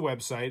got to the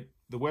website.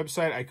 The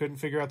website, I couldn't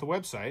figure out the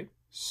website.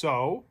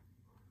 So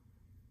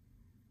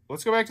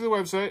let's go back to the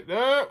website.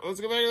 No, let's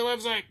go back to the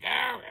website.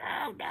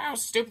 No,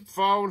 stupid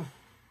phone.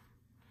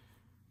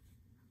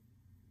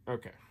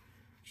 Okay.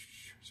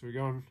 So we're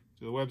going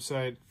to the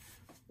website.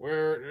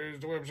 Where is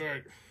the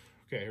website?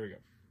 Okay, here we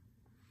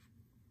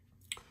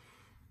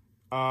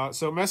go.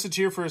 So message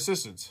here for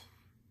assistance.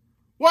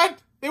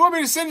 What? They want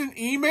me to send an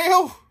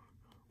email?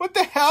 What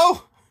the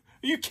hell?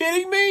 Are you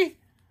kidding me?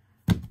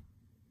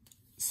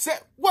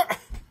 What?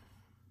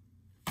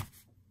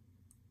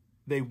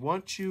 They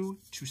want you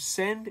to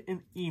send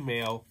an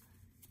email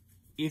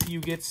if you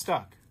get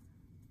stuck.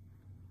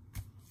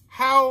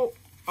 How?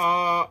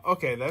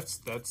 Okay, that's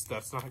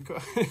not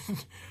good.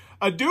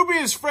 A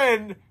dubious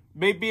friend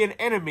may be an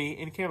enemy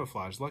in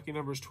camouflage. Lucky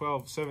numbers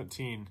 12,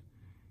 17,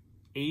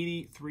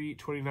 83,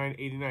 29,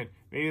 89.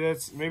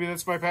 Maybe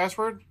that's my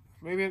password?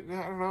 Maybe, I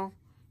don't know.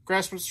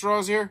 Grasping at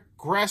straws here?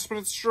 Grasping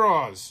at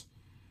straws.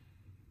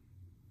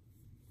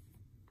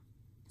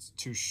 It's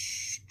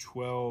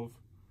 212.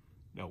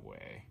 No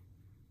way.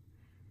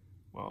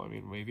 Well, I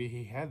mean, maybe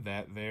he had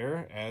that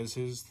there as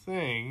his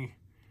thing.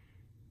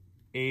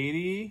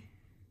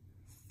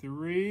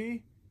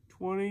 83,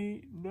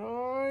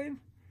 29,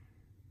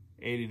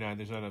 89.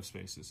 There's not enough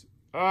spaces.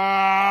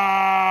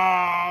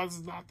 Ah,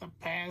 it's not the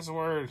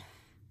password.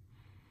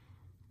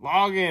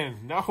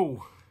 Login.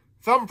 No.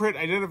 Thumbprint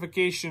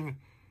identification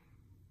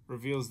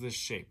reveals this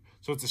shape.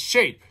 So it's a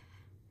shape.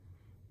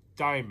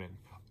 Diamond.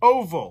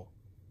 Oval.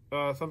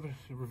 Thumbprint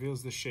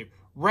reveals this shape.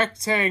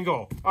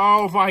 Rectangle.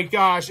 Oh my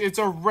gosh, it's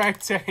a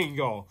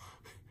rectangle.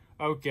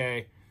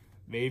 Okay,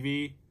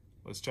 maybe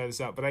let's try this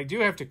out. But I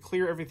do have to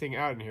clear everything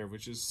out in here,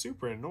 which is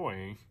super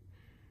annoying.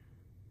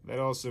 That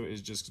also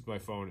is just because my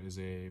phone is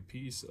a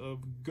piece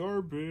of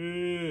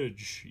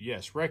garbage.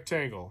 Yes,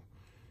 rectangle.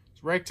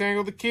 Is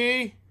rectangle the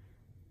key?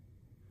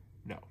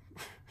 No.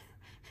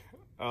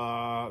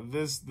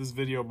 This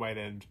video might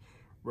end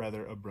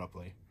rather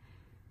abruptly.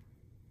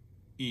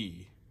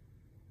 E.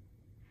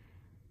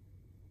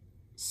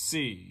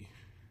 C.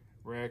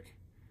 Rectangle.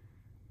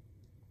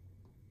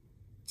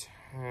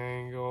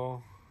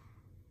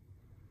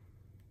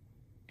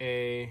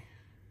 A.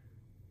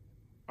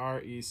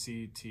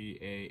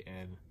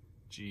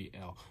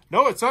 RECTANGL.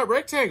 No, it's not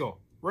rectangle.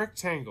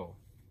 Rectangle.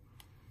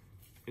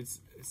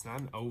 It's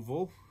not an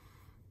oval.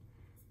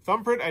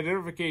 Thumbprint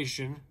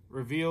identification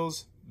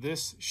reveals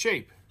this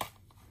shape.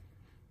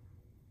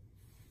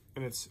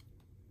 And it's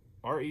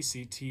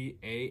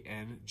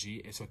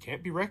R-E-C-T-A-N-G. So it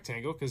can't be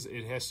rectangle because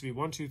it has to be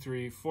 1, 2,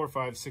 3, 4,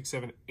 5, 6,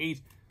 7,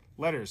 8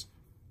 letters.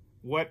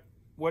 What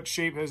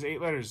shape has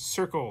 8 letters?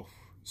 Circle,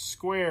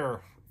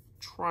 square,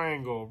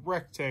 triangle,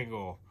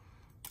 rectangle,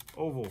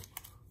 oval.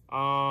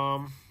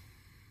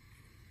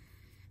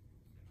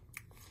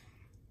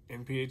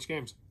 NPH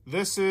Games.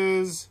 This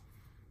is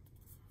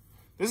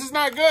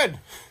not good.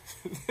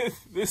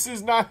 This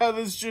is not how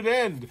this should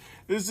end.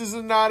 This is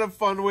not a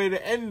fun way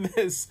to end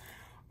this.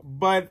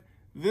 But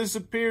this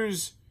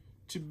appears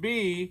to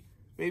be,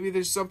 maybe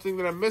there's something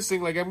that I'm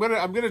missing. Like I'm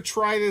gonna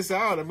try this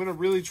out. I'm gonna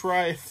really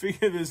try and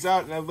figure this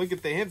out, and I look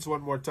at the hints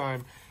one more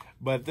time.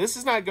 But this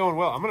is not going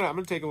well. I'm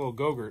gonna take a little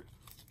Go-Gurt.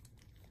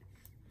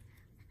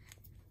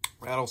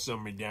 That'll settle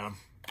me down.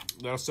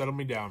 That'll settle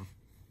me down.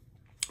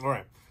 All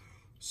right.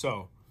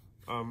 So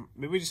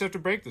maybe we just have to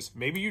break this.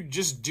 Maybe you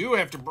just do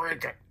have to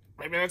break it.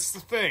 Maybe that's the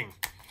thing.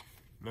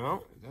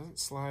 No, it doesn't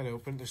slide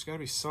open. There's got to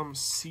be some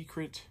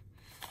secret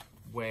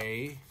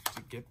way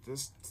to get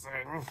this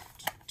thing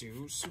to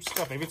do some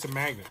stuff. Maybe it's a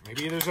magnet.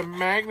 Maybe there's a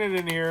magnet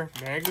in here.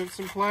 Magnets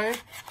in play?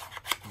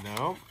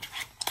 No.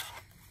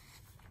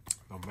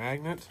 No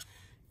magnet.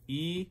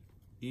 E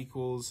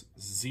equals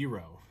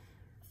 0.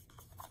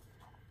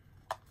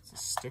 It's a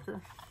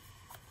sticker.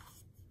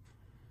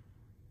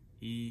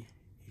 E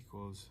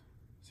equals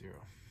 0.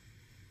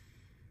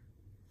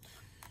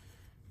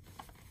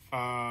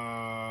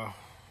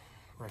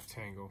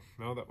 Rectangle.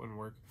 No, that wouldn't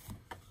work.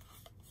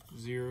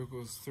 0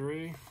 equals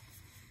 3.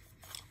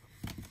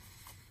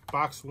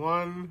 Box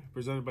 1,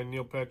 presented by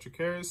Neil Patrick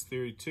Harris.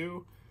 Theory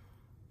 2.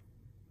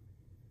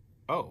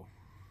 Oh,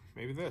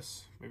 maybe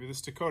this. Maybe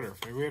this decoder.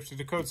 Maybe we have to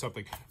decode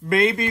something.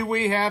 Maybe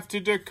we have to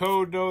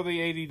decode. No, the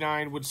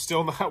 89 would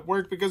still not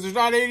work because there's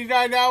not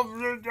 89 now.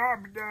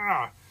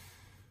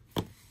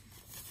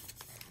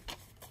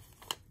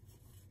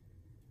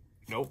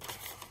 Nope.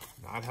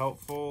 Not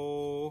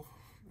helpful.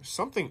 There's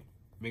something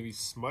maybe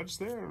smudged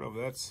there. I don't know if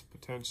that's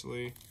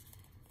potentially...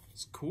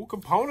 It's cool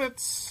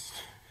components.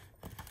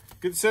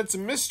 Good sense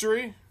of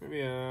mystery.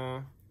 Maybe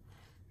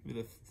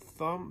the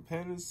thumb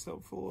pen is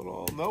helpful at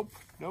all. Nope.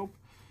 Nope.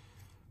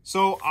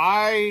 So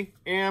I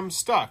am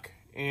stuck.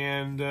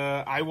 And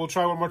I will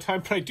try one more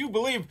time. But I do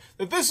believe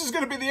that this is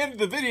going to be the end of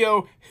the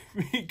video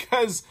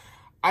because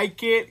I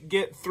can't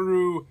get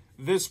through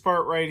this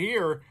part right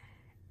here.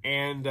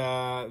 And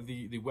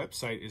the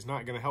website is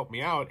not going to help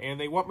me out. And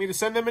they want me to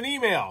send them an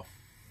email.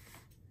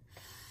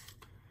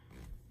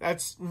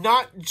 That's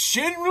not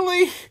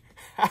generally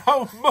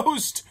how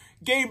most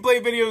gameplay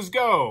videos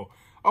go.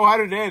 Oh, how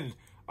did it end?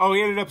 Oh,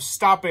 he ended up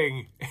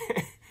stopping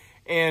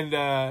and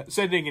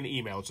sending an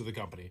email to the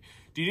company.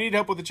 Do you need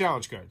help with the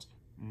challenge cards?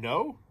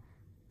 No.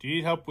 Do you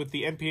need help with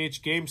the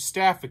NPH Games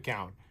staff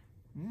account?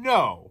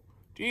 No.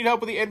 Do you need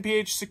help with the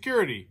NPH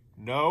security?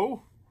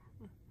 No.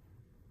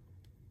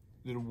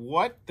 Then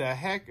what the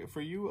heck for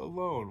you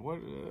alone? What?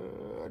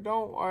 I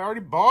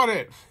already bought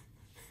it.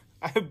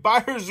 I have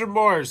buyer's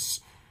remorse.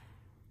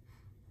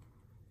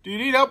 Do you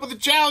need help with the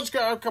challenge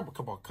card?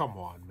 Oh, come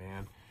on,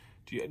 man.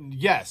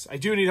 Yes, I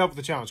do need help with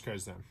the challenge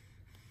cards then.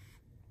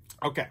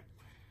 Okay.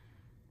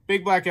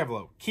 Big black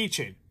envelope.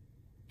 Keychain.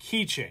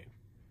 Keychain.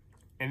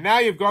 And now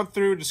you've gone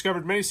through and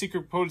discovered many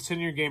secret codes in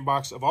your game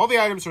box. Of all the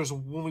items, there's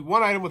only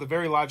one item with a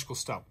very logical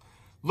stump.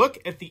 Look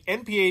at the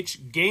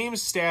NPH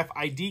Games Staff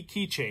ID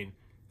keychain.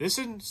 This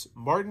is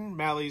Martin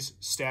Malley's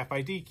Staff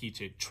ID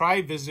keychain.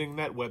 Try visiting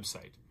that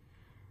website.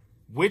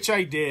 Which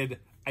I did.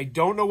 I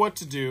don't know what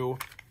to do.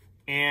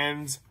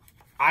 And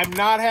I'm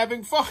not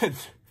having fun.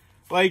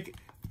 Like,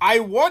 I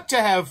want to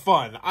have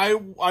fun. I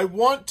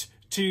want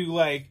to,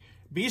 like,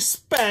 be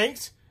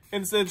spanked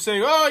instead of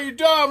saying, oh, you're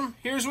dumb.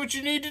 Here's what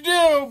you need to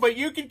do, but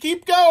you can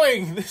keep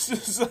going. This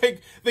is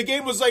like, the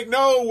game was like,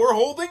 no, we're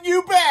holding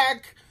you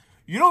back.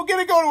 You don't get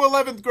to go to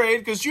 11th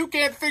grade because you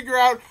can't figure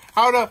out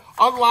how to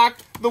unlock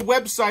the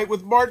website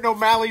with Martin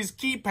O'Malley's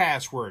key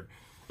password.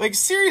 Like,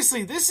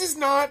 seriously, this is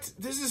not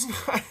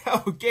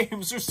how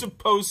games are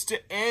supposed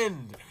to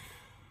end.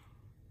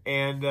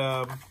 And,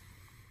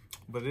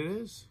 but it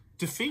is.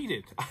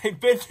 Defeated. I've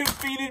been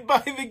defeated by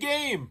the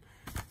game.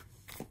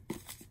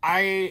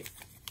 I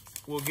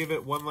will give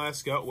it one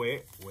last go.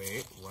 Wait,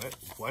 what?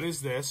 What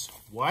is this?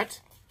 What?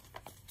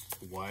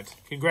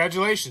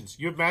 Congratulations.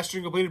 You have mastered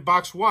and completed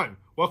box 1.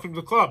 Welcome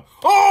to the club.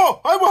 Oh,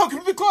 I'm welcome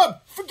to the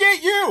club.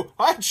 Forget you.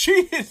 I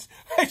cheated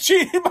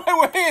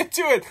my way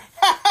into it.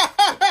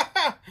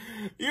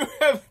 You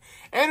have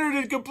entered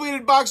and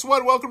completed box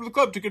 1. Welcome to the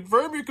club. To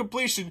confirm your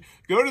completion,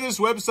 go to this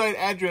website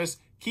address,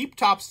 keep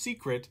top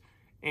secret,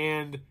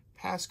 and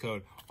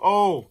passcode.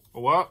 Oh,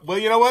 what? Well,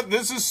 you know what?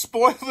 This is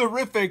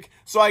spoilerific,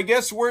 so I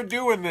guess we're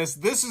doing this.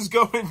 This is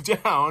going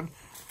down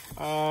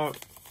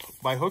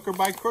by hook or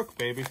by crook,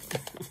 baby.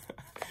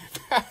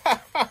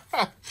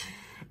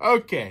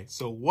 Okay,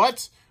 so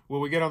what will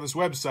we get on this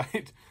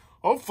website?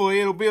 Hopefully,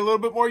 it'll be a little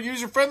bit more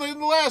user-friendly than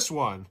the last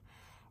one.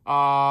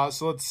 So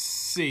let's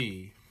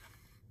see.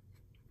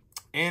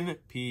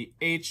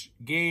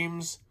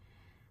 NPHgames.com.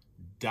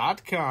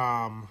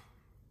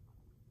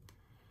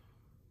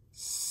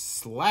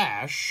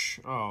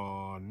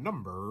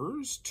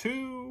 numbers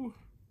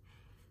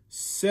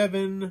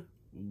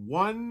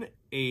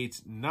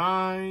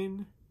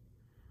 27189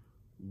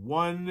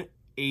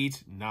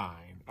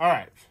 All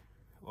right,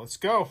 let's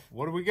go.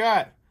 What do we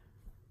got?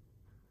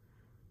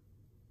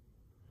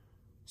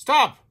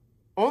 Stop.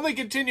 Only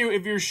continue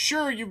if you're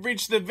sure you've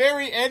reached the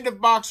very end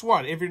of box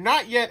 1. If you're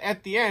not yet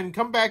at the end,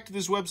 come back to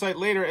this website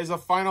later as a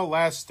final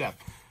last step.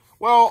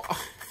 Well,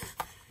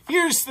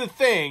 here's the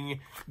thing,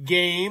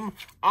 game.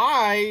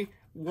 I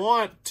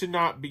want to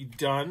not be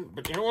done,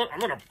 but you know what? I'm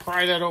going to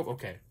pry that open.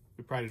 Okay,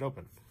 we pried it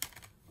open.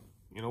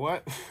 You know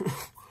what?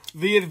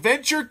 The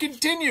adventure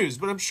continues,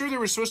 but I'm sure there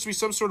was supposed to be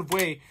some sort of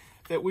way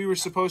that we were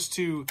supposed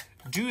to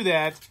do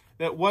that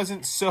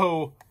wasn't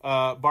so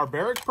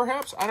barbaric,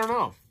 perhaps? I don't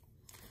know.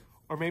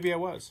 Or maybe I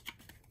was.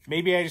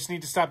 Maybe I just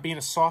need to stop being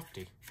a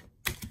softie.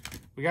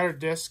 We got our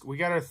disc. We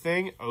got our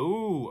thing.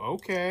 Oh,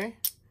 okay.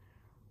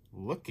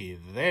 Looky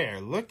there.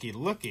 Looky,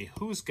 looky.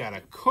 Who's got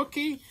a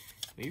cookie?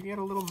 Maybe got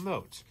a little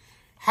note.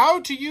 How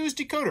to use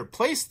decoder.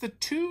 Place the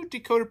 2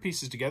 decoder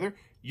pieces together.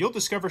 You'll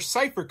discover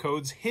cipher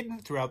codes hidden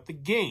throughout the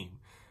game.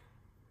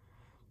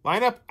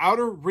 Line up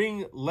outer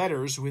ring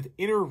letters with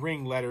inner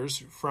ring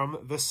letters from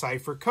the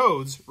cipher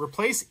codes.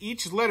 Replace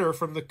each letter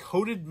from the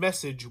coded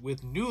message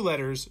with new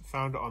letters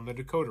found on the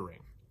decoder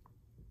ring.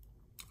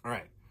 All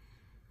right.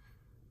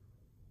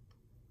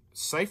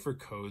 Cipher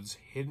codes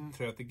hidden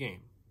throughout the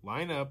game.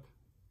 Line up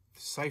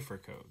cipher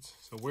codes.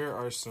 So where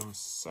are some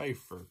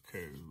cipher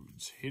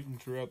codes hidden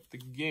throughout the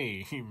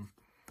game?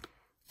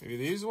 Maybe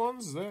these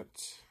ones?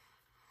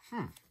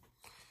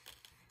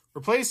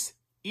 Replace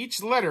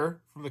each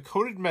letter from the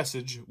coded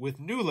message with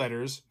new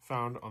letters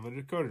found on the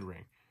decoded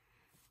ring.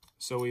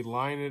 So we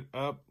line it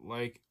up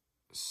like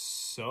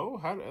so.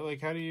 How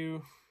do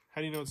you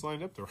know it's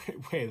lined up the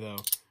right way though?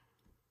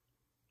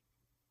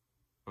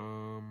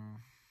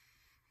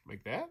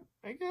 Like that,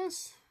 I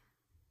guess.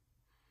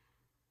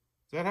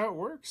 Is that how it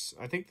works?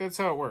 I think that's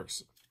how it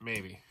works.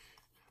 Maybe.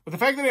 But the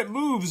fact that it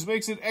moves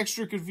makes it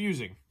extra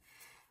confusing.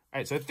 All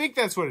right, so I think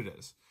that's what it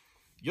is.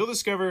 You'll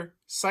discover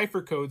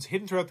cipher codes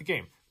hidden throughout the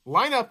game.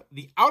 Line up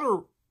the outer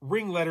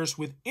ring letters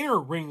with inner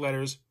ring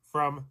letters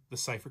from the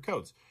cipher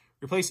codes.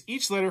 Replace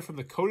each letter from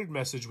the coded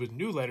message with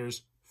new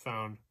letters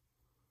found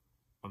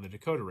on the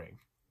decoder ring.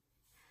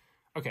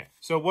 Okay,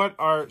 so what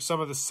are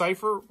some of the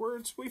cipher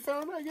words we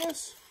found, I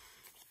guess?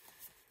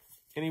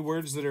 Any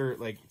words that are,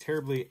 like,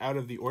 terribly out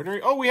of the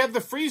ordinary? Oh, we have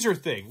the freezer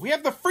thing. We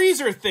have the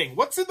freezer thing.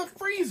 What's in the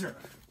freezer?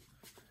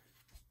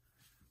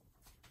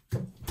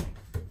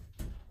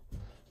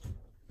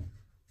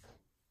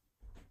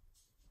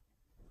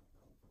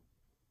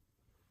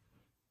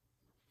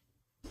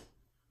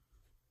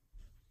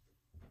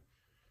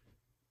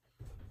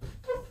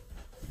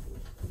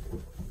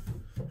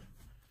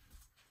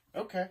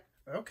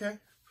 Okay.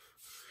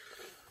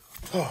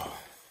 Oh.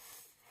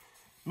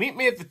 Meet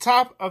me at the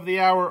top of the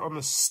hour on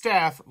the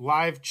staff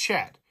live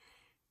chat.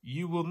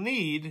 You will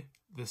need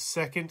the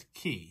second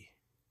key.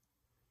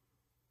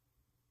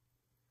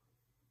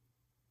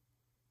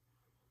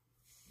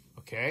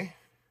 Okay.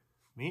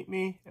 Meet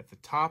me at the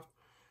top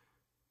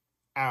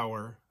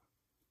hour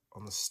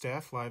on the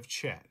staff live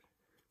chat.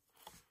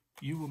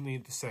 You will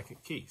need the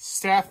second key.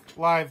 Staff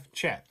live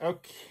chat.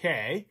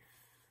 Okay.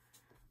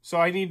 So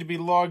I need to be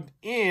logged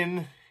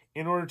in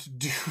order to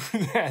do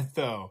that,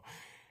 though.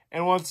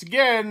 And once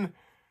again,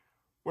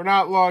 we're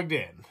not logged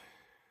in.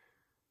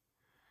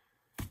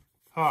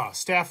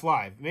 Staff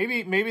live.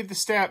 Maybe the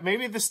staff,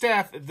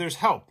 there's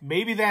help.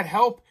 Maybe that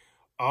help,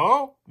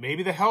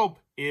 maybe the help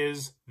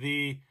is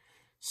the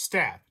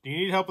staff. Do you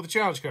need help with the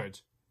challenge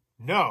cards?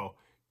 No.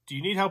 Do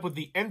you need help with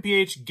the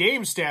NPH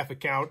game staff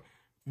account?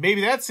 Maybe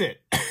that's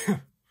it.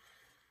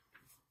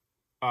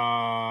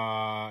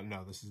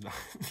 No, this is not.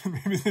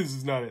 Maybe this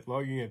is not it.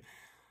 Logging in.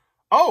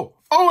 Oh,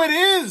 it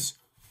is!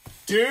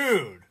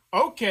 Dude,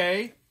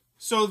 okay.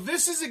 So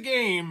this is a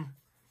game.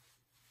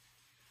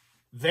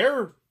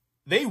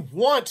 They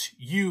want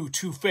you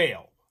to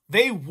fail.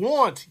 They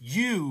want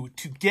you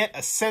to get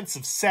a sense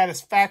of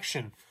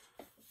satisfaction.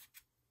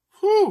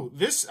 Whew,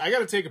 I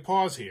gotta take a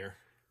pause here.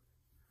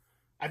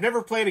 I've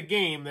never played a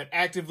game that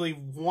actively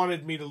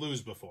wanted me to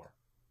lose before.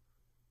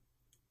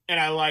 And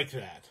I like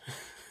that.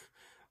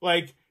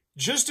 Like,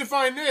 just to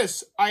find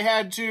this, I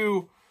had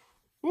to...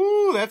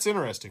 Ooh, that's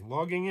interesting.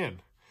 Logging in.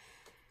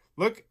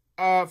 Look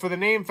for the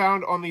name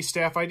found on the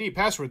staff ID.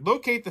 Password.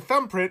 Locate the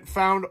thumbprint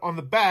found on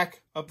the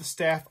back of the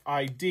staff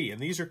ID.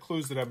 And these are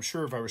clues that I'm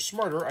sure if I were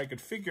smarter, I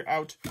could figure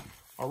out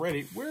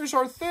already. Where's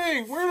our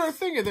thing? Where's our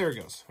thing? There it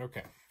goes.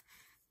 Okay.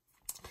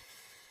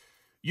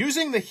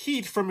 Using the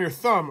heat from your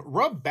thumb,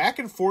 rub back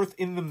and forth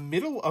in the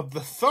middle of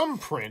the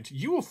thumbprint.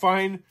 You will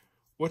find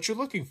what you're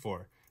looking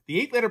for.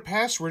 The 8-letter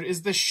password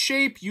is the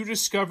shape you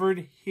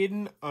discovered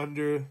hidden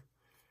under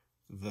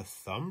the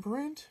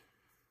thumbprint?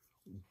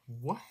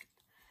 What?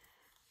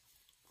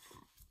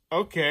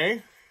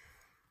 Okay.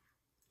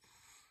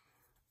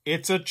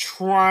 It's a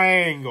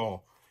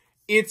triangle.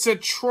 It's a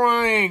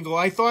triangle.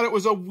 I thought it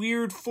was a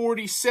weird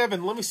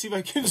 47. Let me see if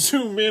I can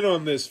zoom in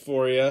on this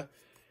for you.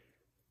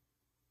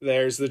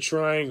 There's the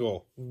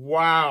triangle.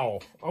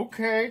 Wow.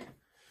 Okay.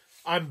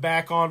 I'm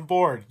back on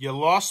board. You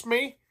lost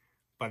me,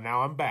 but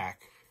now I'm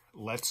back.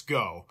 Let's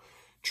go.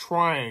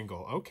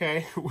 Triangle.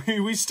 Okay.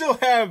 We still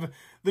have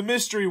the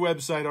mystery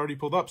website already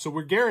pulled up, so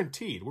we're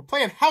guaranteed. We're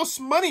playing House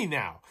Money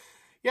now.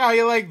 Yeah, how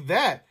you like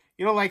that?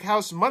 You don't like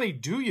House Money,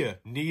 do you,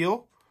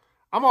 Neil?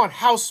 I'm on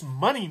House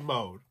Money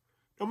mode.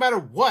 No matter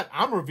what,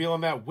 I'm revealing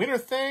that winner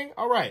thing.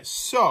 All right,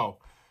 so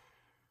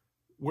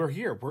we're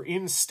here. We're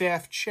in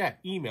staff chat,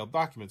 email,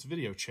 documents,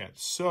 video chat.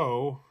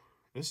 So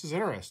this is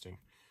interesting.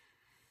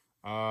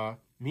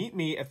 Meet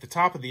me at the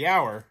top of the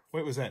hour.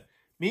 Wait, was that?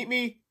 Meet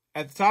me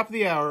at the top of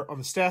the hour on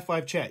the staff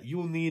live chat. You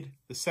will need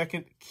the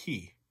second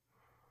key.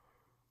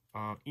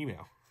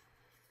 Email.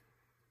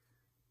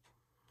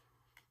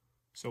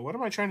 So what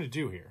am I trying to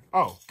do here?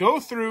 Oh, go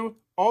through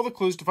all the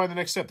clues to find the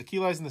next step. The key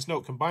lies in this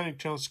note. Combining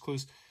challenge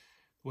clues.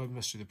 The web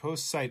mystery. The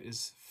post site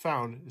is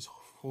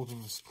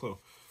holding this clue.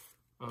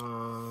 We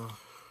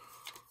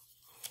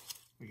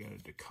got a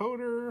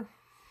decoder.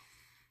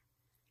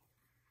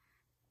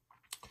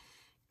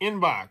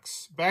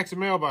 Inbox. Back to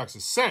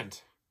mailboxes.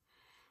 Sent.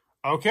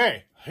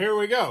 Okay, here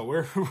we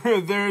go.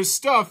 There's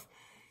stuff.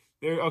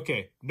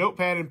 Okay,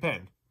 notepad and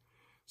pen.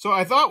 So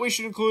I thought we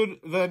should include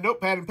the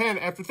notepad and pen.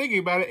 After thinking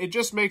about it, it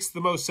just makes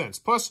the most sense.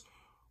 Plus,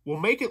 we'll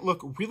make it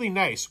look really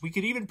nice. We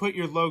could even put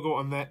your logo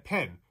on that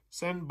pen.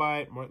 Send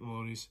by Martin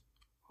Maloney's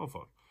home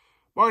phone.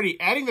 Marty,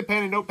 adding the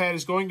pen and notepad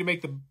is going to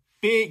make the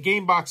big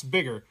game box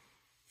bigger.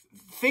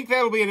 Think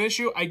that'll be an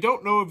issue? I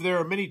don't know if there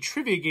are many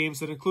trivia games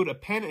that include a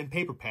pen and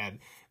paper pad.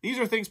 These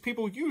are things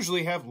people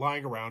usually have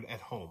lying around at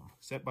home.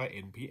 Sent by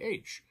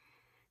NPH.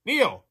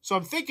 Neil, so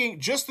I'm thinking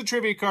just the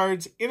trivia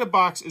cards in a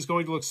box is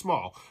going to look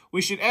small. We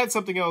should add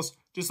something else,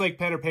 just like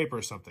pen or paper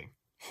or something.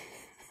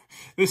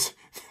 This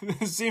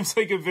seems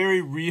like a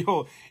very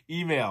real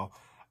email.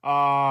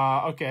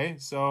 Okay,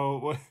 so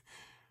what?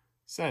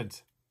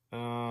 Sent.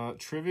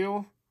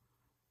 Trivial.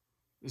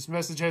 This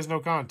message has no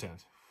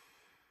content.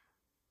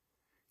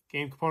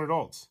 Game component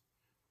alts.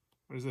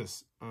 What is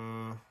this?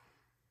 Neil,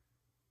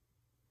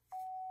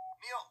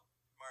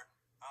 Martin,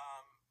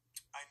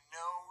 I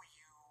know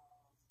you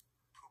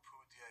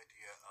poo-pooed the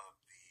idea of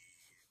the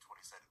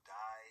 20-sided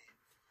die.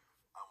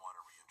 I want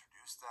to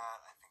reintroduce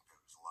that. I think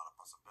there's a lot of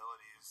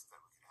possibilities that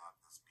we can have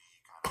this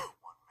be kind of a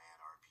one-man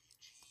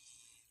RPG.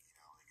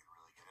 You know, they can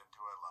really get into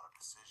it. A lot of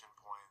decision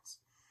points.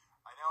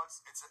 I know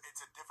it's a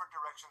different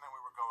direction than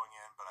we were going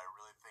in, but I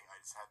really think I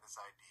just had this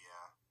idea.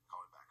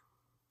 Call me back.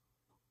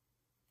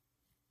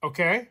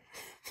 Okay.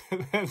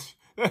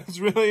 That's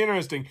really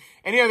interesting.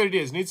 Any other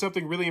ideas? Need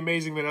something really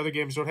amazing that other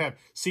games don't have.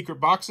 Secret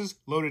boxes,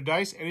 loaded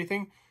dice,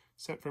 anything?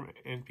 Sent from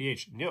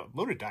NPH. No,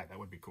 loaded die, that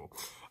would be cool.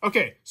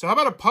 Okay, so how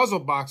about a puzzle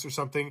box or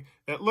something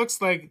that looks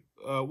like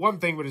one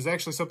thing, but is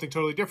actually something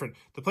totally different.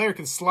 The player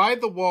can slide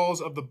the walls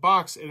of the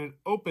box and it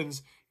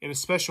opens in a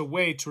special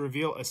way to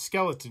reveal a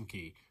skeleton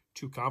key.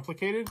 Too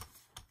complicated?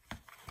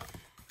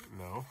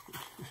 No.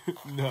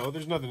 No,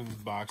 there's nothing in the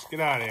box.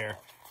 Get out of here.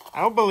 I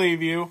don't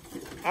believe you.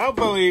 I don't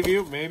believe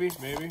you. Maybe.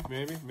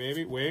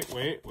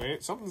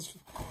 Wait. Something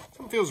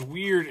feels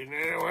weird in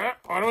there.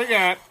 What do we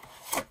got?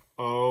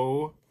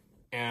 OMG.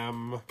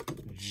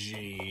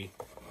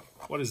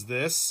 What is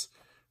this?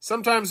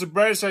 Sometimes the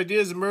brightest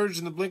ideas emerge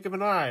in the blink of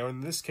an eye, or in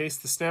this case,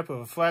 the snap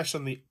of a flash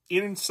on the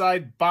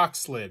inside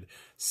box lid.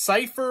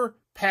 Cipher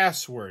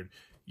password.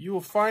 You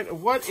will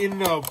find what in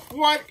the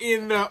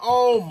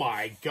oh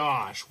my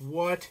gosh,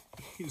 what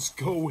is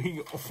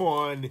going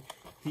on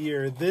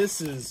here? This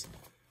is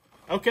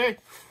okay.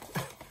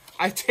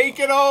 I take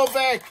it all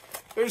back.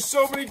 There's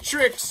so many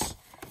tricks.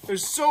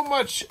 There's so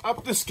much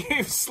up this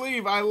game's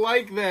sleeve. I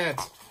like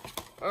that.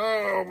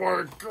 Oh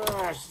my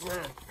gosh.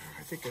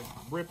 I think I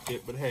ripped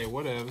it, but hey,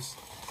 whatevs.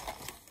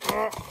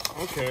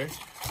 Okay.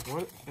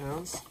 What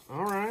else?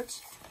 All right.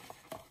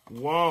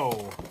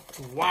 Whoa.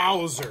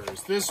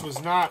 Wowzers. This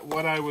was not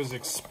what I was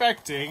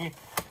expecting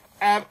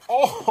at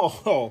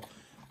all.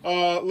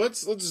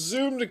 Let's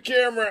zoom the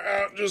camera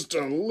out just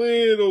a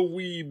little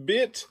wee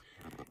bit.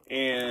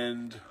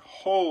 And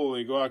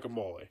holy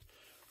guacamole.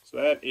 So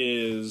that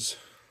is...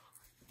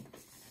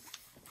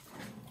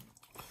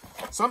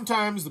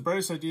 Sometimes the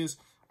brightest ideas...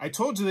 I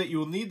told you that you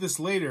will need this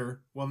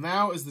later. Well,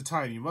 now is the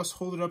time. You must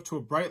hold it up to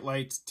a bright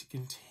light to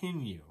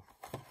continue.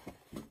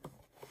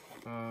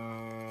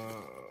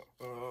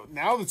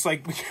 Now it's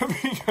like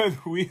becoming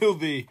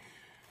unwieldy.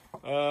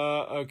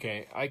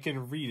 Okay, I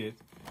can read it.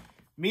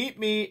 Meet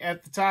me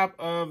at the top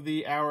of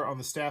the hour on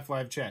the staff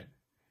live chat.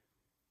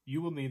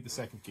 You will need the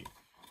second key.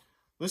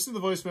 Listen to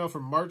the voicemail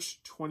from March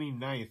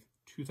 29th,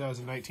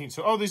 2019.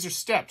 So, these are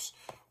steps.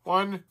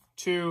 1,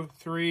 2,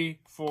 3,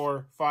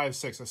 4, 5,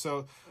 6.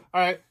 So,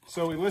 all right.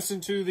 So we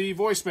listen to the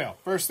voicemail.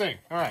 First thing.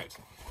 All right.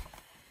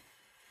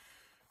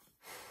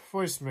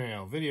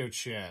 Voicemail, video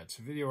chat,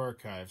 video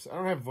archives. I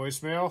don't have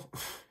voicemail.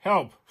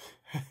 Help.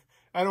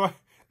 I don't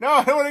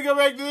want to go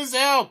back to this.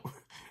 Help.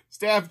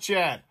 Staff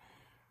chat.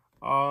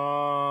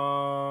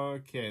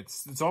 Okay,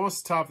 it's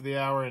almost the top of the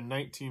hour in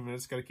 19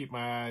 minutes. Got to keep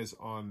my eyes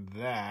on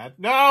that.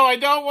 No, I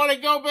don't want to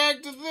go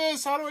back to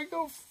this. How do I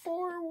go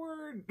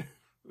forward?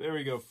 There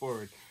we go,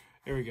 forward.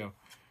 Here we go.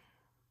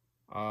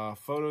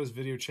 Photos,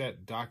 video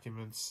chat,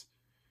 documents,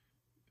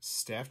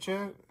 staff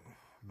chat.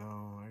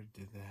 No, I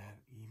did that.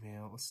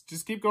 Email. Let's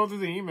just keep going through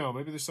the email.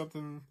 Maybe there's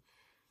something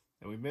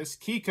that we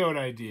missed. Key code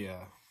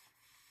idea.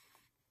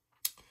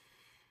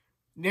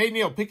 Hey,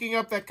 Neil, picking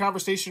up that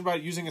conversation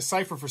about using a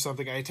cipher for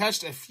something, I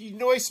attached a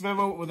voice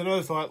memo with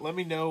another thought. Let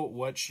me know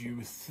what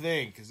you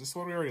think. Is this the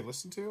one we already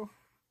listened to?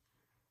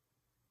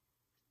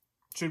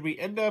 Should we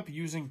end up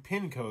using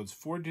PIN codes,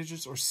 4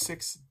 digits or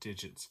 6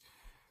 digits?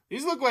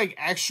 These look like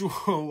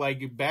actual,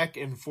 like, back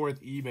and forth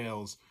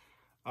emails,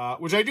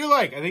 which I do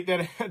like. I think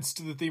that adds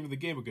to the theme of the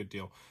game a good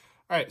deal.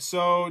 All right,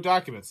 so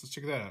documents. Let's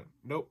check that out.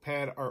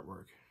 Notepad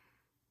artwork.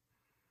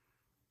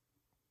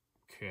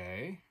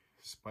 Okay.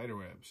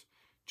 Spiderwebs.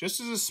 Just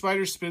as a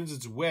spider spins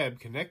its web,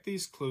 connect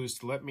these clues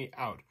to let me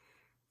out.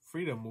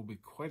 Freedom will be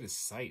quite a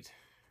sight.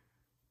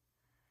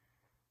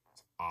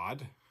 It's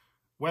odd.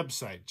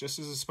 Website. Just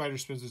as a spider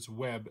spins its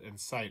web and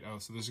site. Oh,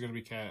 so there's going to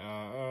be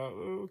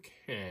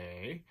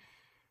okay.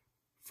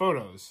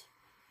 Photos.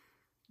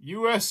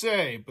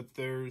 USA, but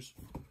there's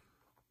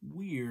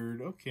weird.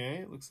 Okay,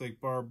 it looks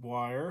like barbed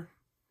wire.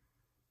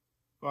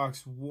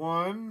 Box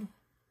 1.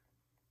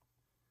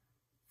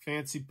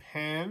 Fancy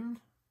pen.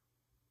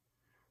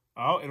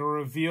 Oh, it'll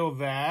reveal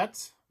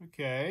that.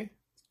 Okay,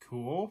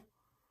 cool.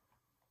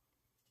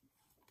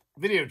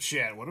 Video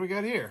chat. What do we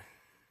got here?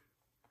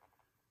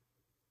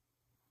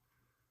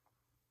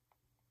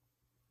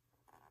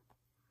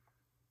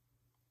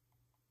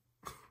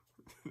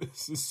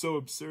 This is so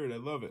absurd. I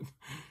love it.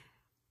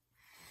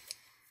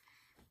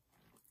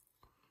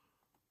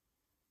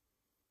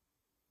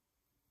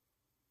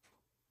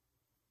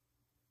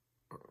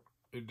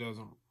 It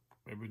doesn't.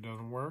 Maybe it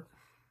doesn't work.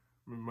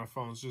 Maybe my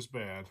phone's just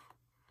bad.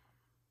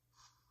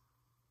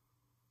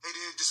 Hey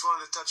dude, just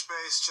wanted to touch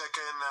base, check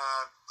in.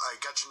 I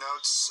got your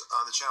notes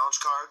on the challenge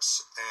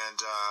cards,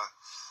 and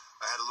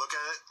I had a look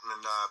at it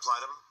and applied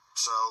them.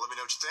 So let me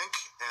know what you think,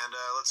 and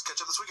let's catch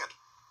up this weekend.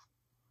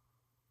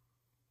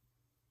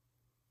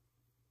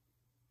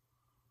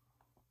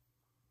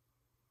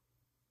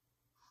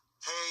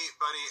 Hey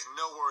buddy,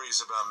 no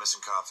worries about missing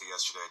coffee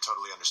yesterday.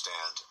 Totally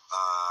understand.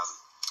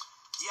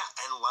 Yeah,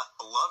 and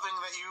loving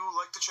that you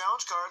like the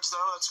challenge cards,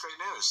 though. That's great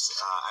news.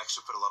 I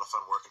actually put a lot of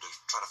fun work into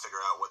trying to figure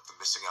out what the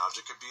missing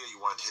object could be that you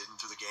wanted hidden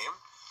through the game.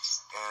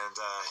 And,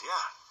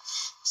 yeah.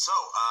 So,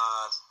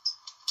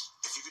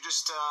 if you could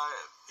just,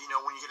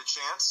 when you get a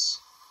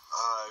chance,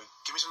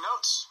 give me some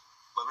notes.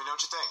 Let me know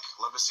what you think.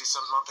 Love to see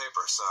something on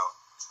paper. So,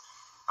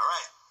 all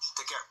right.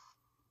 Take care.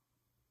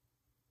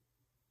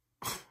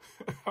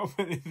 How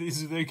many of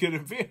these are there going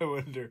to be, I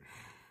wonder?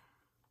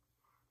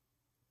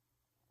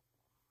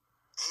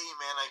 Hey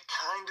man, I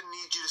kinda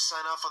need you to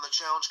sign off on the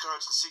challenge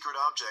cards and secret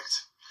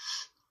object.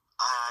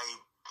 I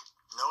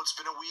know it's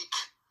been a week,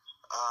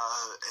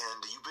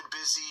 and you've been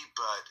busy,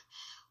 but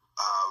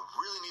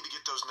really need to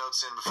get those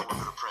notes in before we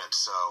go to print,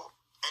 so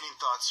any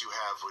thoughts you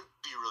have would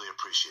be really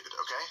appreciated,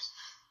 okay?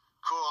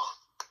 Cool.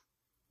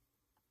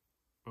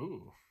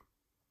 Ooh.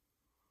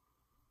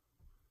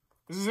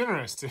 This is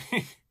interesting.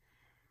 Hey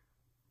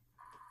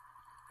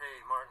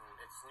Martin,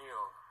 it's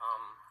Neil.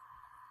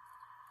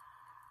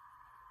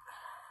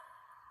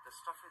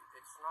 Stuff,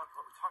 it's not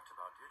what we talked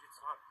about, dude. It's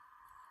not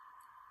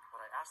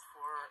what I asked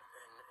for,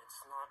 and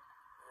it's not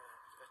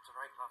at the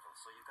right level,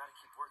 so you gotta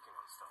keep working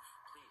on stuff,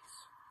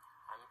 please.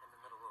 I'm in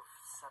the middle of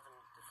 7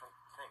 different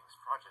things,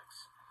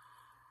 projects.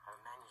 I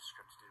have a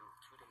manuscript due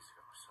 2 days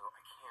ago, so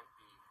I can't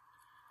be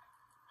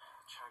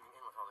chiming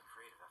in with all the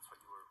creative.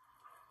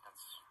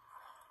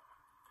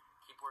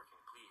 Keep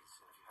working, please,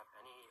 and if you have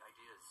any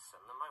ideas,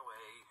 send them my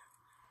way.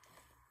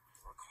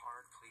 Work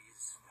hard,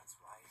 please. That's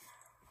right.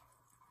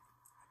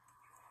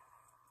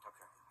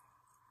 Okay.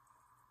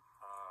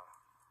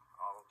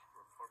 I'll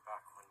report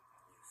back when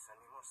you send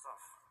me more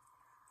stuff.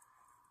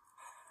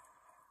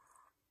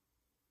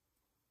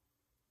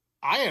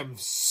 I am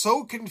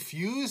so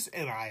confused,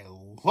 and I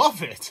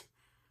love it.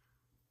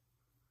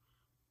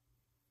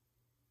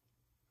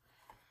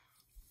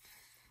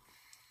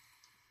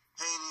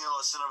 Hey Neil,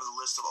 I sent over the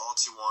list of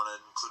alts you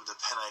wanted, including the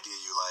pen idea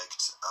you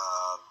liked.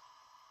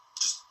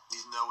 Just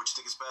need to know what you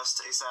think is best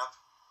ASAP.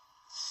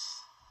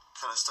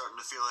 Kind of starting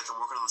to feel like I'm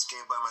working on this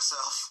game by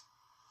myself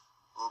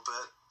a little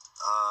bit.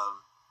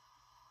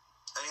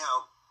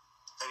 Anyhow,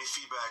 any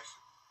feedback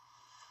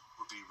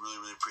would be really,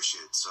 really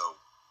appreciated. So,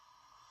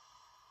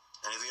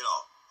 anything at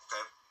all,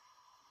 okay?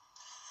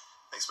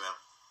 Thanks, man.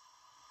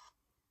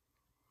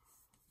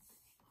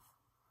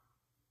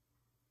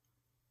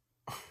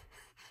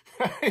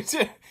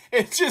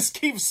 It just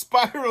keeps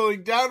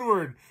spiraling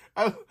downward.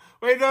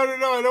 Wait, no, I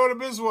don't want to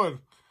miss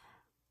one.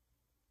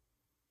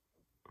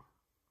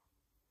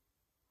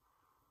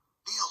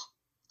 Neil,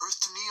 Earth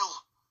to Neil.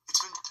 It's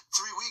been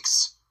 3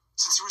 weeks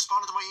since you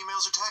responded to my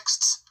emails or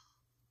texts.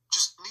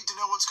 Just need to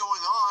know what's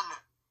going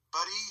on,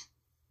 buddy.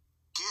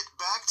 Get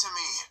back to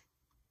me.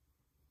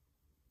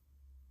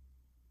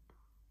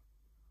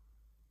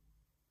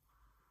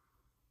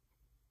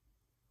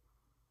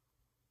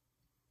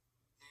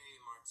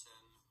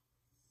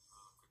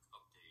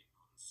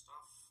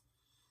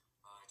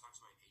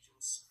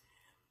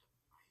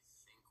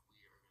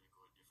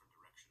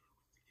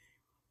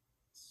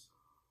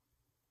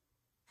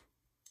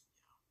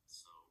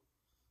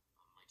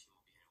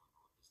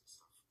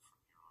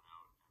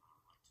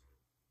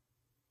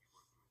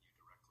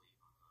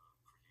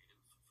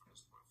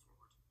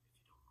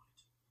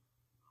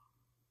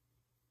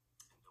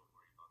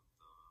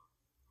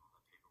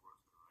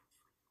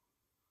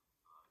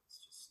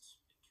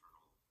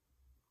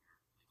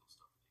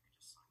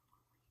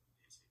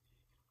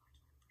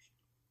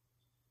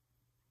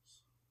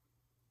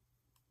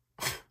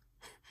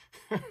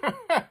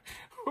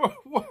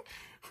 What?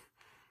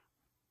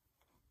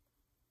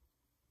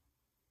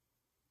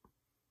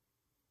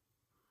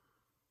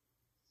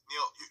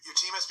 Neil, your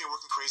team has me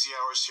working crazy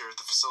hours here at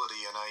the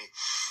facility, and I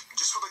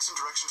just would like some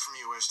direction from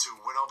you as to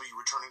when I'll be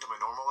returning to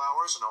my normal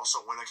hours and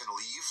also when I can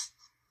leave.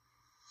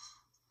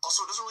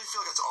 Also, it doesn't really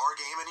feel like it's our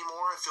game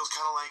anymore. It feels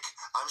kind of like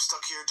I'm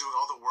stuck here doing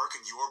all the work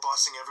and you're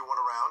bossing everyone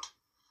around.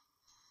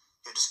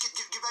 Yeah, just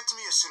get back to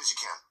me as soon as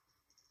you can.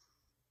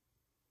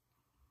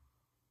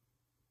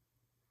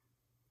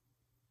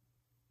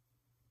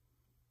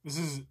 This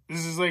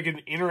is like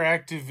an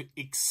interactive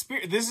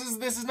experience.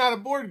 This is not a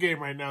board game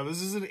right now.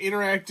 This is an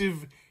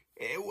interactive.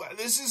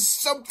 This is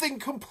something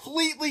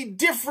completely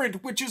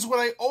different, which is what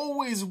I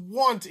always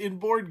want in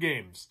board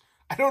games.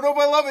 I don't know if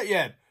I love it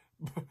yet,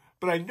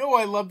 but I know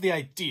I love the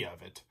idea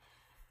of it.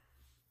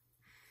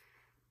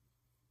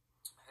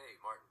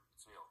 Hey, Martin,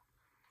 it's Neil.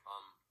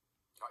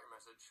 Got your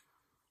message.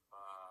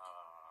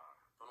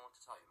 Don't know what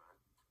to tell you, man.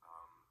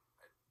 I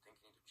think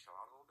you need to chill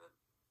out a little bit.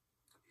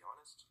 To be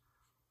honest,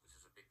 this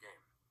is a big game.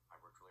 I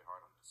worked really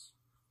hard on this,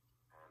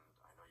 and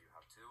I know you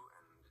have too.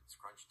 And it's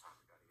crunch time.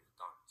 We gotta get it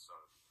done. So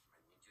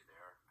I need you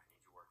there. I need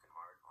you working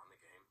hard on the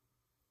game.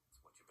 It's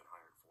what you've been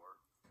hired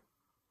for.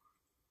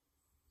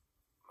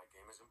 My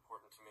game is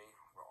important to me.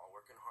 We're all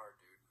working hard,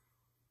 dude.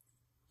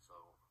 So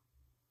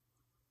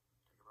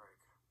take a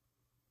break,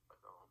 but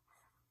don't.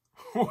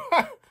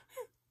 What?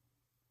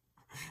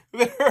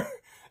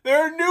 There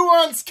are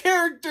nuanced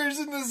characters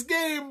in this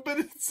game,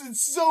 but it's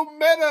so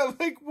meta.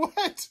 Like,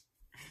 what?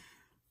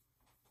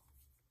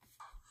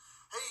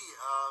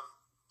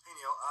 Hey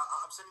Neil,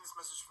 I'm sending this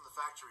message from the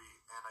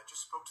factory, and I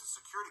just spoke to the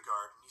security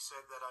guard, and he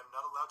said that I'm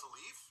not allowed to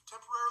leave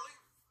temporarily.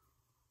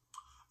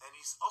 And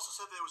he also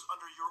said that it was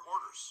under your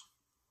orders.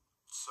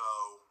 So,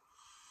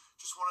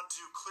 just wanted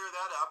to clear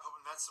that up,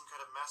 hoping that's some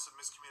kind of massive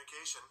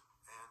miscommunication.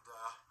 And,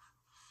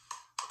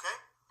 okay?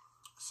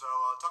 So,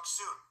 talk to you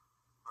soon.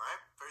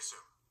 Alright? Very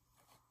soon.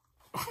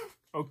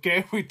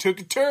 Okay, we took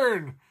a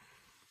turn.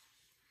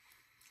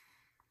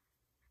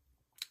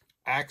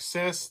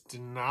 Access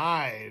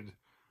denied.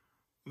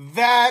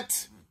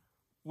 That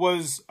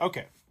was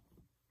okay.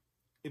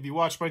 If you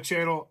watch my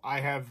channel, I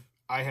have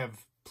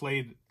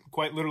played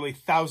quite literally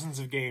thousands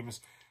of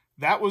games.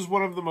 That was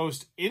one of the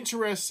most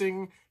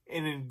interesting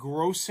and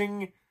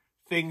engrossing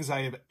things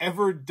I have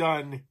ever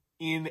done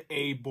in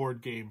a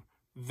board game.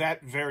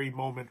 That very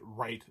moment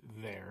right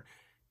there.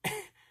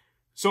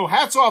 So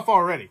hats off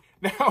already.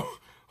 Now,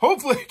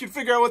 hopefully I can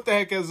figure out what the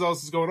heck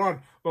else is going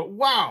on. But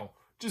wow,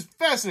 just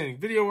fascinating.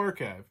 Video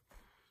archive.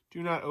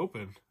 Do not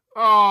open.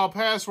 Oh,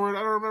 password. I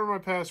don't remember my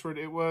password.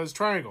 It was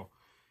triangle.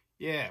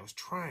 Yeah, it was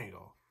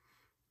triangle.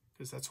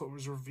 Because that's what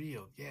was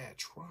revealed. Yeah,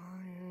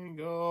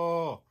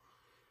 triangle.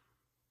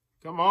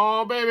 Come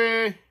on,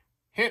 baby.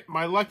 Hit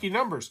my lucky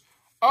numbers.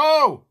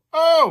 Oh,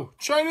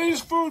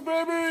 Chinese food,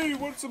 baby.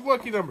 What's some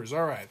lucky numbers?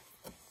 All right.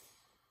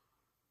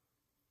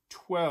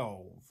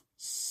 12,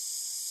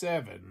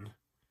 7,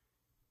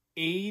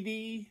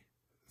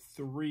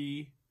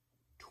 83,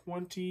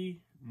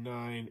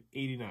 29,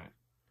 89.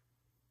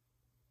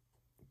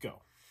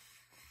 Go.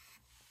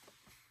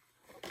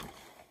 If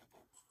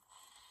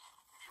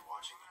you're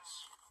watching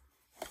this,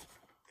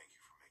 thank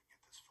you for making it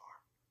this far.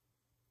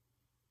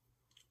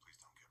 Please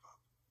don't give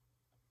up.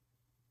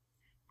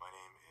 My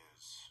name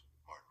is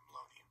Martin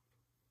Maloney,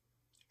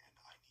 and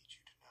I need you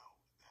to know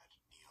that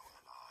Neil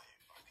and I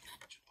are the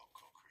original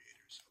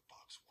co-creators of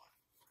Box One.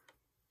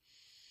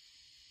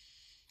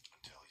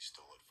 Until he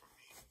stole it from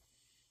me,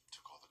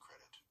 took all the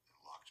credit, and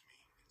locked me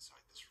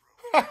inside this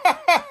room.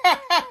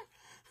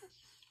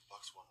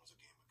 Box One was a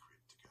game we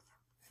created together.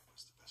 It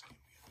was the best game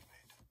we ever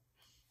made.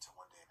 Until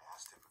one day I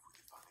asked him if we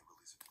could finally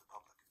release it to the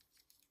public.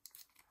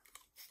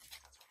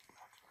 That's when he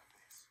laughed in my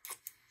face.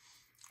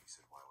 He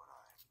said, "Why would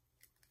I,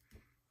 the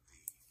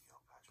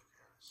Neil Patrick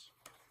Harris,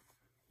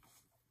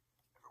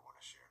 ever want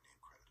to share name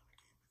credit on a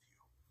game with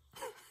you?"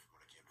 When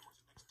I came to work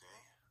the next day,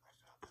 I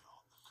found that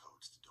all the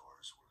codes to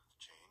doors were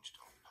changed,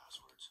 all the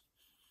passwords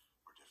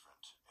were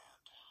different,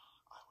 and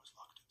I was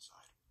locked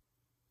inside,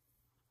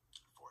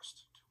 forced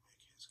to make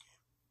his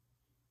game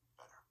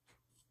better.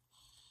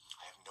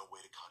 I have no way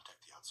to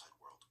contact the outside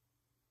world,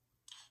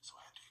 so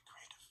I had to get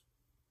creative.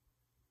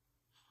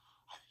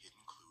 I've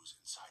hidden clues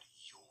inside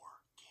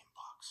your game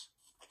box.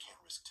 I can't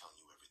risk telling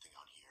you everything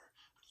on here,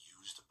 but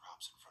use the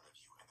props in front of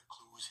you and the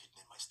clues hidden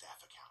in my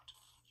staff account.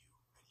 You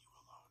and you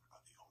alone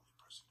are the only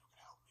person who can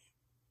help me.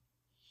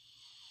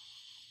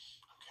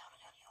 I'm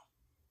counting on you.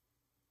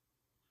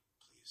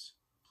 Please,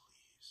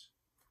 please,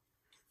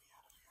 get me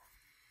out of here.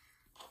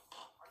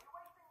 Are you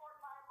wasting more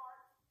time,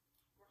 Martin?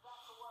 Get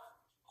back to work.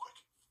 Quick,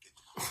 get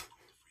the clues I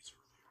put in the freezer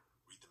earlier.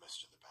 Read the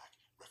message on the back.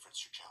 Reference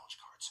your challenge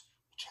cards.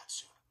 We'll chat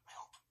soon, I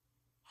hope.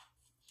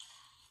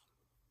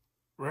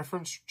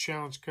 Reference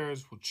challenge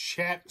cards. We'll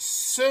chat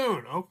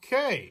soon.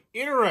 Okay,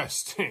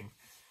 interesting.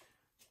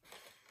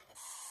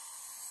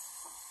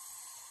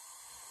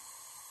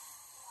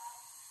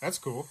 That's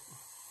cool.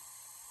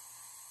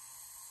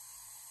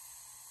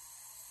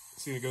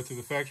 So you go through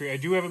the factory. I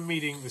do have a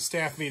meeting, the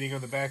staff meeting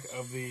on the back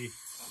of the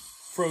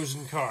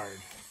frozen card.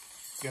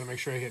 Gotta make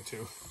sure I hit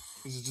 2.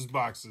 This is just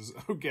boxes.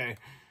 Okay.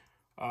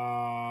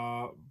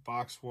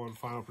 Box 1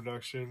 final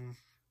production.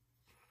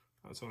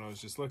 That's what I was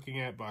just looking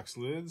at. Box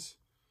lids.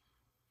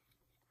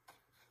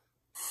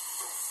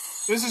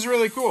 This is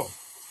really cool.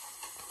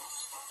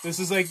 This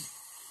is like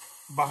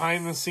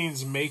behind the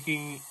scenes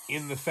making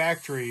in the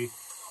factory,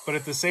 but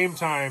at the same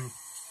time,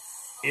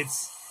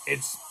 it's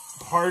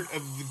part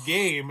of the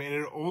game, and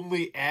it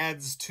only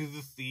adds to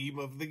the theme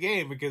of the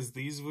game, because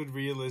these would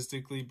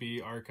realistically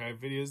be archive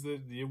videos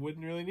that you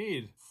wouldn't really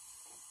need.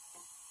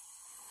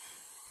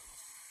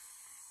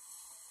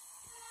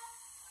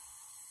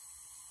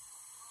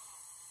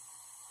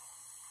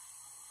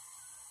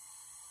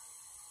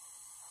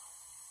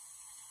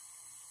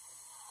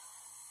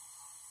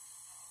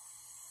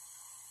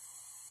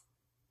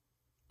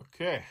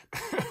 Okay.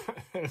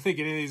 I don't think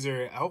any of these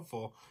are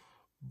helpful,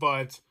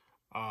 but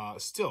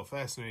still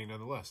fascinating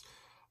nonetheless.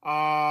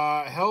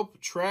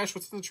 Help, trash.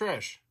 What's in the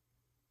trash?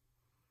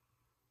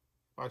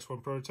 Box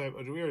 1 prototype.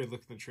 Oh, did we already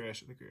look in the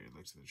trash? I think we already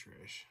looked in the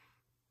trash.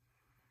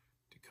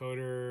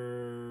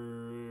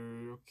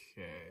 Decoder.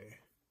 Okay.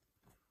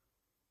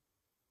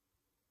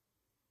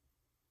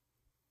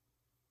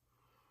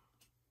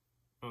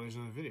 Oh, there's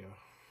another video.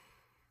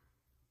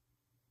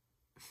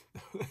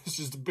 It's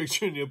just a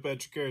picture of Neil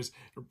Patrick Harris.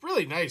 A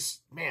really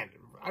nice, man,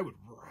 wow,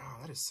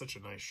 that is such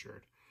a nice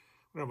shirt.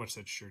 I wonder how much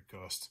that shirt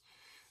cost.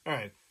 All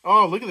right.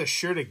 Oh, look at the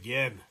shirt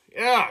again.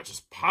 Yeah, it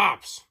just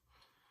pops.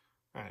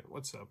 All right,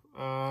 what's up?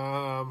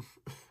 What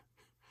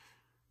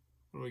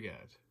do we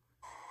got?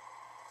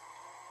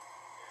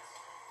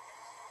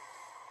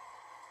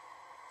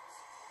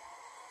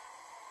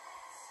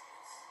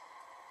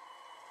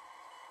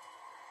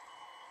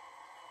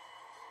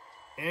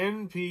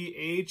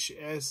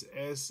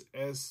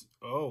 NPHSSS.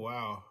 Oh,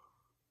 wow.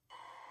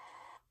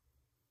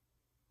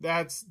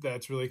 That's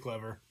really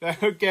clever.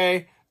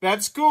 Okay,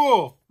 that's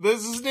cool.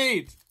 This is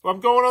neat. I'm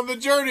going on the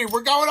journey.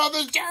 We're going on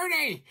this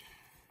journey.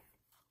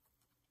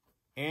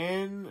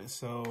 And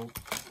so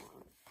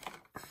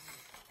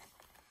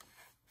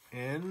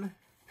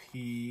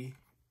NPHSS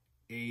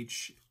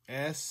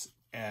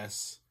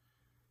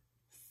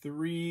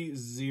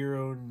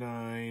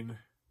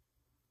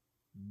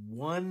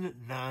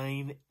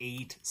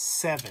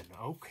 3091987.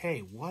 Okay,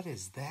 what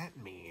does that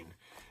mean?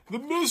 The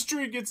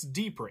mystery gets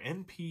deeper.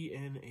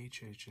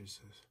 NPNHHS.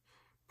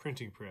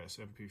 Printing press,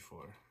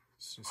 MP4.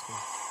 It's just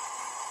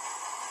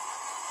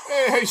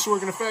hey, I used to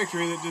work in a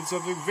factory that did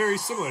something very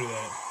similar to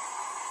that.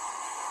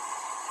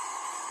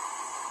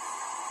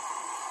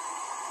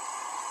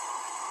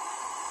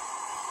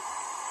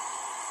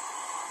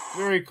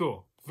 Very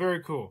cool.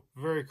 Very cool.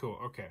 Very cool.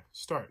 Okay,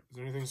 start. Is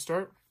there anything to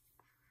start?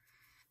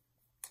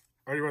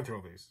 I already went through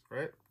all these,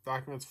 right?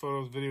 Documents,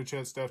 photos, video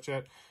chat, staff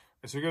chat.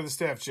 So we go to the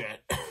staff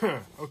chat.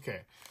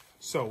 Okay,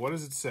 so what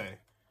does it say?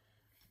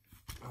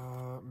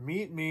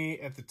 Meet me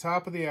at the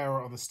top of the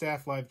hour on the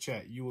staff live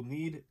chat. You will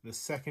need the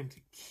second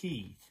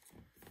key.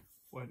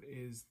 What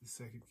is the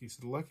second key?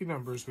 So the lucky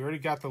numbers. We already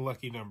got the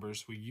lucky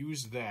numbers. We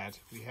used that.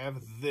 We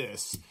have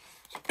this.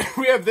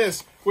 We have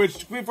this, which,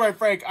 to be quite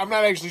frank, I'm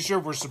not actually sure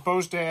if we're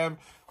supposed to have.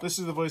 This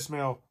is the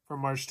voicemail from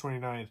March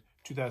 29th,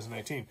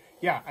 2019.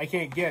 Yeah, I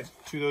can't get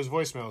to those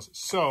voicemails.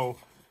 So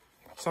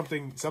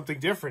something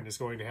different is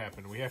going to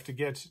happen. We have to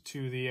get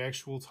to the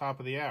actual top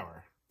of the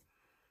hour.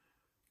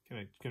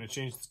 Can I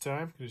change the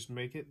time? Can I just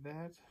make it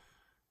that?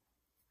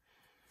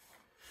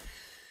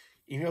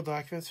 Email,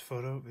 documents,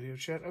 photo, video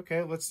chat.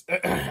 Okay, let's...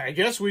 I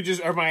guess we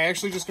just... Am I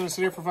actually just going to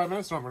sit here for 5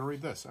 minutes? No, I'm going to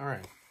read this. All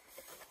right.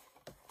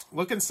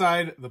 Look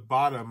inside the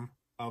bottom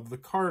of the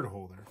card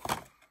holder. The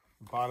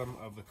bottom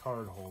of the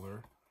card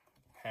holder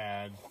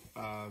had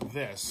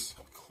this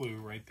clue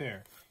right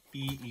there.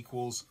 E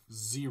equals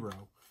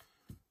 0.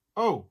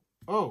 Oh,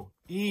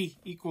 E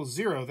equals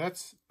 0.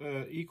 That's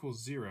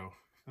equals 0.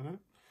 Uh-huh.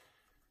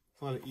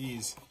 A lot of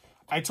E's.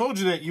 I told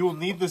you that you will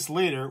need this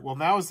later. Well,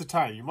 now is the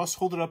time. You must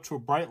hold it up to a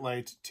bright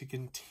light to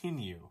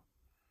continue.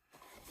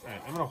 All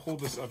right, I'm going to hold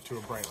this up to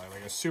a bright light,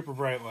 like a super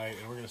bright light,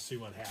 and we're going to see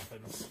what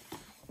happens.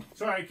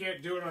 Sorry, I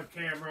can't do it on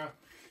camera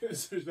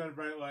because there's not a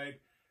bright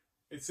light.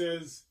 It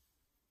says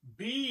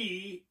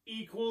B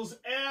equals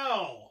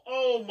L.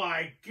 Oh,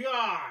 my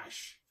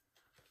gosh.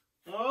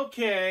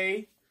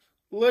 Okay.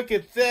 Look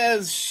at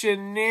this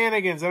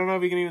shenanigans. I don't know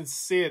if you can even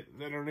see it.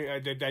 I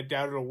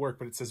doubt it'll work,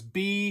 but it says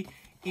B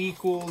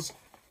equals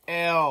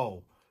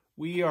L.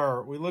 We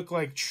look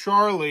like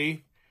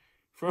Charlie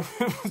from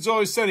It's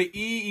Always Sunny.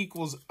 E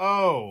equals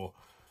O.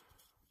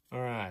 All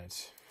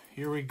right,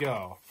 here we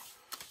go.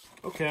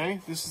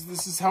 Okay, this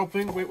is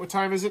helping. Wait, what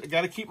time is it? I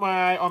got to keep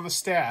my eye on the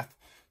staff.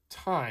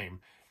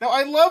 Time. Now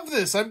I love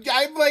this. I'm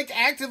like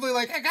actively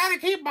like I got to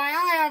keep my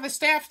eye on the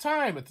staff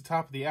time at the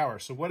top of the hour.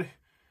 So what?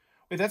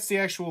 Wait, that's the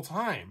actual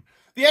time.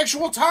 The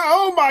actual time.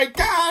 Oh my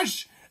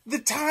gosh! The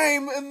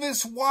time in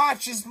this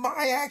watch is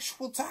my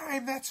actual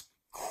time. That's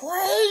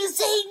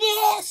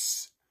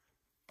craziness!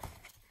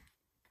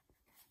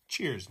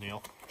 Cheers,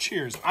 Neil.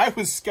 Cheers. I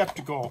was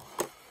skeptical.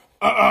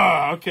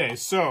 Okay,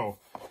 so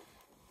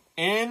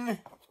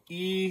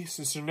N-E,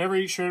 since they're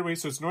never shared away,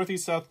 so it's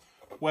northeast, south,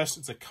 west,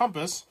 it's a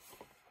compass.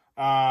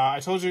 I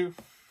told you.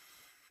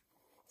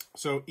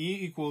 So E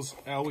equals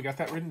L. We got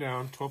that written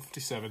down.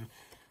 1257.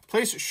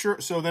 Place sure.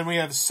 So then we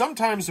have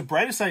sometimes the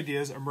brightest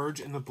ideas emerge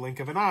in the blink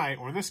of an eye,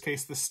 or in this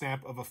case, the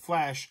snap of a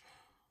flash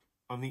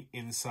on the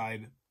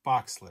inside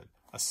box lid.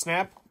 A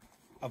snap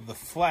of the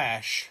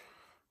flash.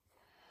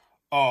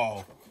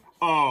 Oh,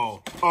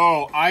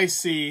 I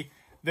see.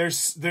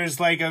 There's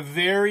like a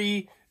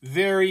very,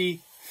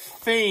 very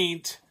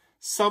faint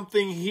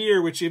something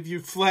here, which if you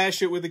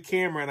flash it with a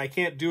camera, and I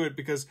can't do it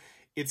because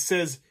it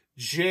says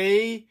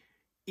J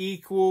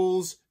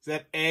equals, is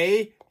that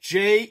A?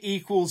 J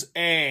equals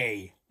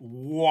A.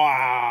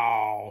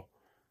 Wow.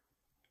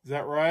 Is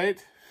that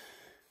right?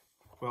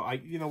 Well,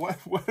 you know what?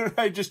 What did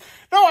I just...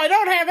 No, I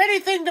don't have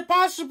anything to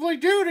possibly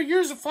do to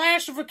use a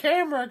flash of a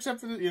camera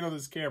except for,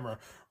 this camera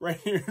right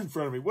here in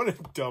front of me. What a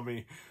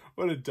dummy.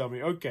 What a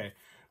dummy. Okay,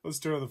 let's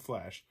turn on the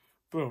flash.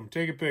 Boom,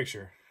 take a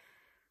picture.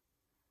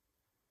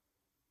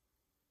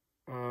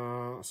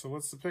 So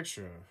what's the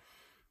picture of?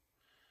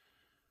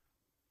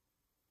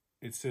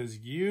 It says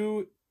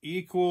U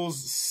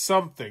equals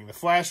something. The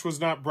flash was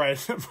not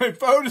bright. My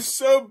phone is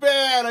so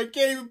bad. I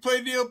can't even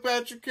play Neil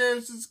Patrick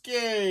Harris's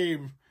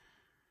game.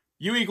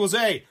 U equals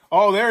A.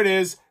 Oh, there it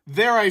is.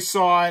 There I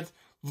saw it.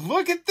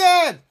 Look at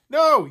that.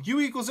 No, U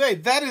equals A.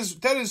 That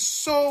is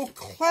so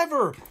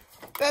clever.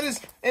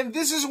 And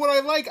this is what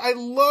I like. I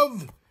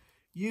love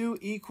U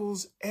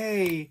equals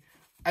A.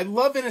 I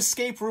love in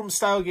escape room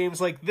style games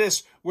like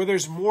this where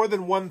there's more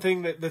than one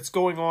thing that's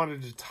going on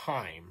at a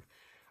time.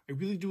 I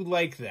really do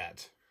like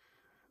that.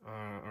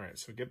 All right,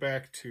 so get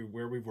back to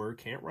where we were.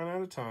 Can't run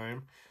out of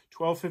time.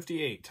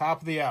 12:58,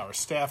 top of the hour,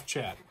 staff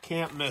chat.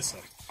 Can't miss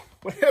it.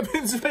 What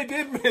happens if I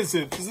did miss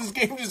it? Does this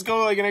game just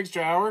go like an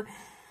extra hour?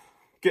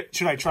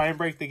 Should I try and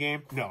break the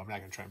game? No, I'm not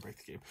going to try and break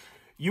the game.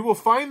 You will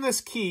find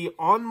this key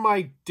on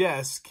my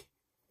desk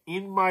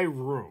in my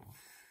room.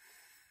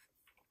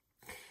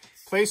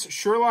 Place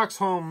Sherlock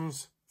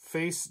Holmes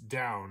face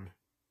down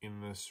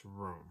in this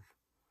room.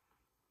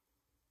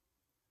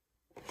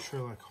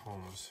 Sherlock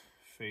Holmes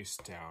face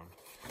down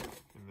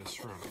in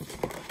this room. I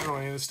don't know what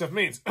any of this stuff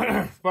means,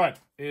 but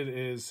it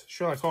is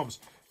Sherlock Holmes.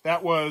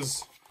 That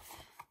was...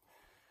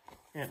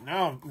 Yeah,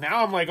 now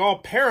I'm like all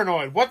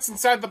paranoid. What's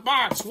inside the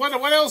box?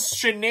 What else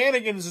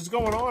shenanigans is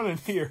going on in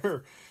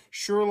here?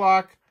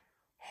 Sherlock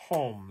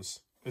Holmes.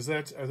 Are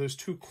those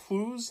two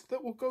clues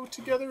that will go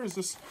together? Is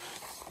this...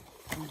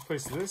 Can we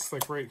place this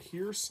like right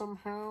here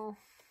somehow?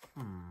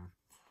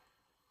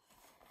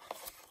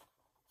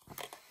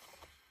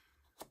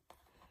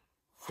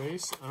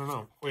 Face? I don't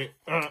know. Wait,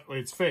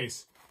 it's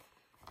face.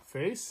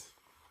 Face?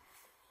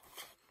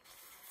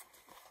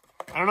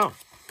 I don't know.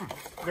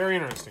 Very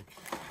interesting.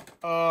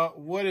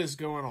 What is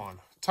going on?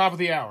 Top of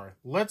the hour.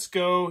 Let's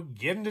go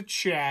get into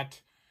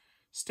chat.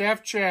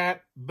 Staff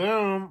chat.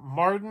 Boom.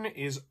 Martin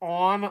is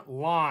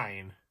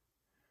online.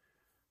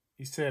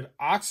 He said,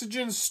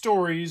 Oxygen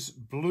Stories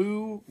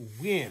Blue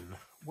Win.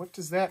 What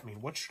does that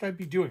mean? What should I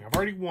be doing? I've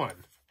already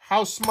won.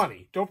 House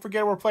Money. Don't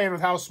forget we're playing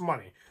with House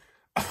Money.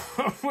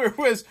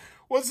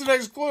 What's the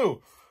next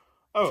clue?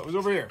 Oh, it was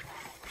over here.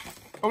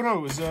 Oh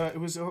no, it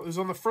was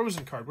on the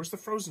Frozen card. Where's the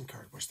Frozen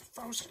card? Where's the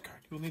Frozen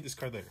card? You'll need this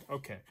card later.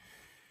 Okay.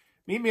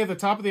 Meet me at the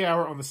top of the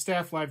hour on the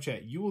staff live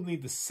chat. You will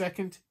need the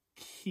second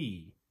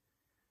key.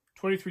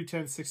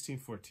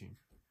 2310-1614.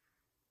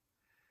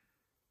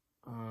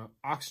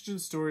 Oxygen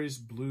Stories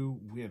Blue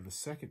Win. The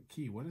second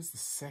key. What is the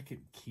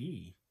second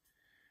key?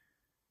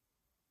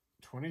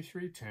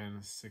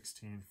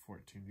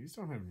 2310-1614. These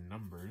don't have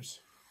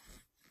numbers.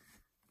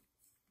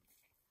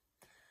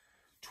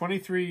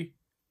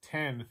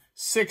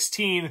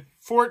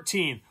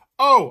 2310-1614.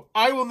 Oh,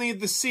 I will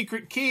need the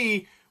secret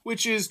key,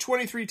 which is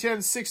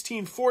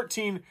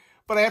 2310-1614,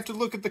 but I have to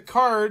look at the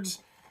cards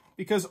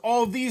because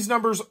all these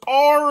numbers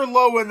are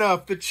low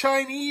enough. The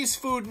Chinese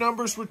food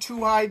numbers were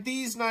too high.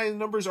 These 9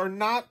 numbers are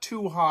not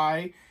too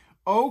high.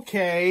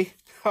 Okay.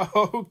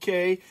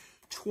 Okay.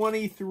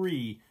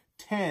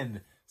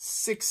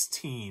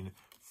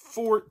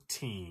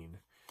 2310-1614.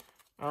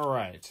 All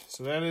right.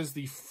 So that is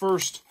the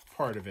first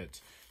part of it.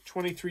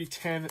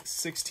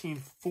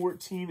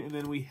 2310-1614, and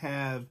then we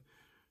have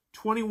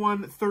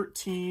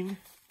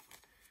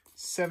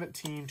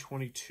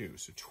 2113-1722.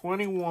 So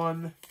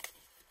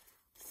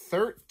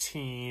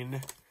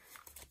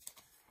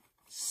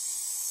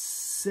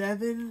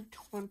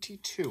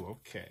 2113-722.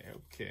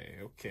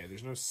 Okay.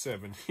 There's no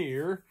 7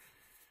 here.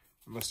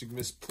 I must have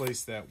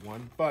misplaced that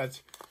one,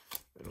 but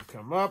it'll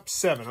come up.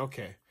 7.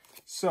 Okay.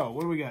 So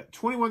what do we got?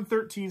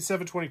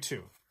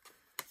 2113-722.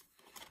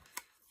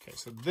 Okay,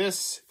 so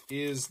this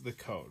is the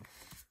code.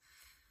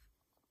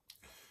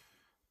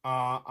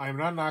 I am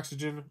not an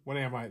oxygen. What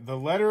am I? The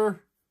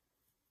letter,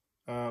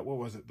 what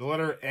was it? The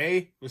letter A?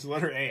 It was the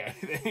letter A, I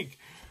think.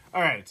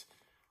 All right.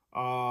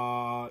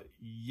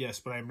 Yes,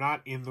 but I'm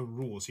not in the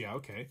rules. Yeah,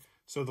 okay.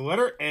 So the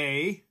letter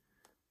A,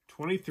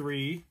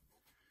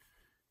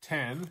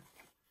 2310.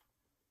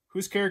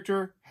 Whose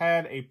character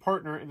had a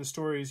partner in the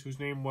stories whose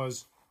name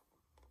was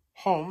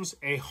Holmes?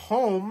 A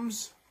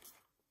Holmes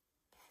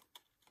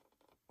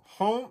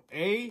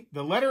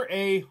the letter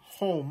A,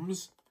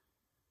 Holmes,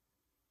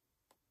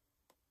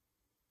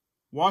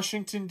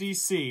 Washington,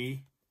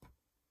 D.C.,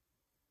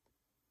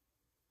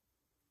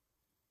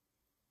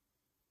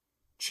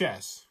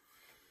 chess.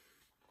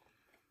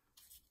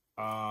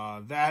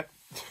 That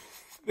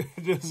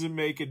doesn't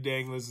make a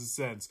dang list of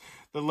sense.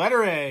 The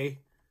letter A,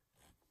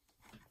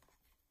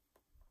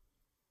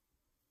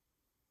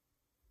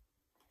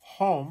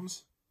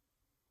 Holmes,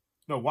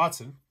 no,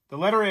 Watson. The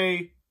letter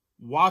A,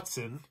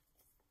 Watson,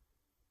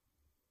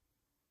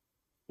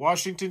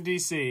 Washington,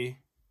 D.C.,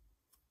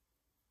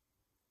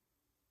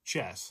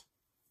 chess.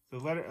 The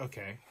letter,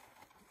 okay.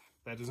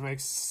 That doesn't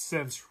make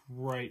sense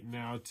right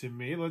now to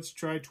me. Let's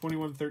try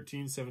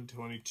 2113,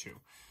 722.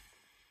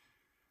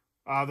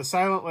 The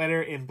silent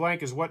letter in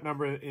blank is what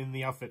number in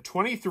the alphabet?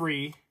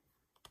 23.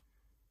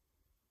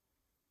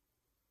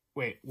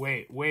 Wait.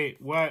 What?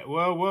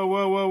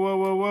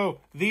 Whoa.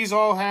 These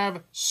all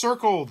have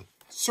circled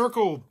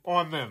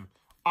on them.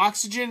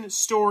 Oxygen,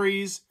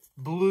 stories,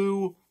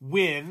 blue,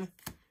 win.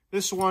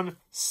 This one,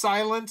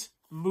 silent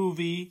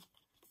movie,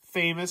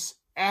 famous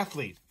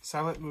athlete.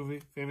 Silent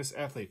movie, famous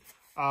athlete.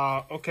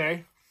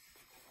 Okay.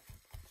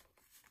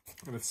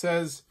 And it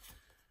says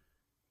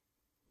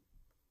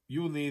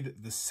you will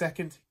need the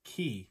second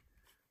key.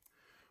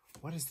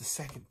 What is the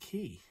second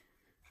key?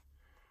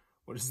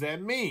 What does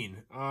that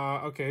mean?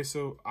 Okay,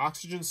 so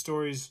oxygen,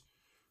 stories,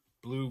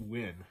 blue,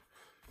 win.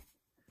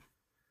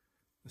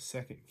 The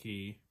second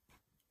key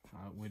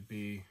would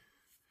be,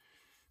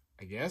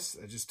 I guess,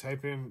 I just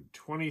type in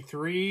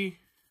 23.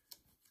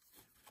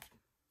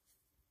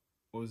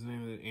 What was the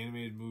name of the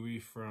animated movie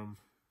from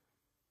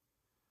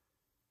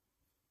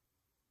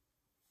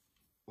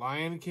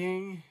Lion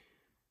King?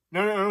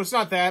 No, it's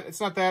not that.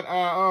 It's not that.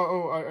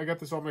 I got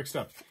this all mixed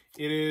up.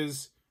 It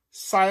is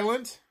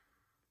silent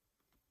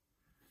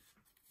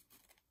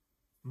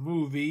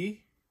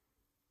movie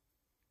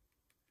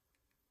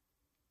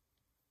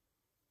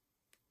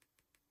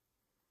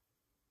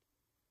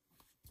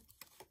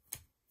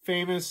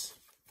famous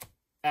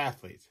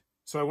athlete.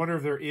 So I wonder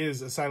if there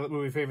is a silent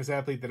movie famous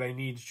athlete that I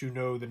need to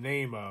know the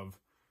name of.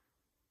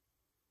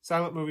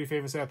 Silent movie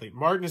famous athlete.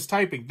 Martin is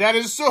typing. That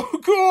is so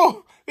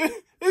cool.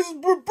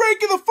 We're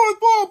breaking the fourth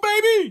wall,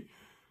 baby.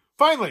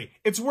 Finally,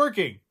 it's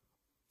working.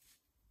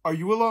 Are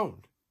you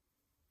alone?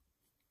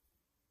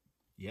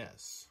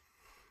 Yes.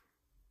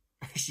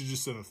 I should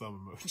just send a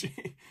thumb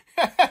emoji.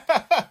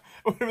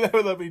 Whatever that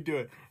would let me do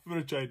it. I'm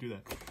going to try and do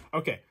that.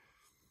 Okay.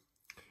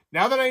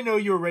 Now that I know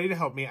you are ready to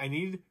help me, I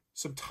need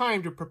some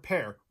time to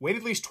prepare. Wait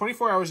at least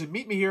 24 hours and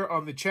meet me here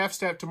on the Chaff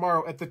Staff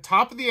tomorrow at the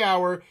top of the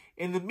hour.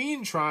 In the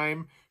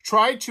meantime,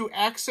 try to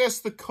access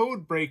the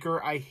code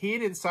breaker I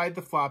hid inside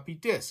the floppy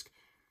disk.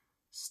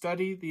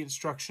 Study the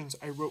instructions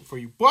I wrote for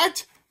you.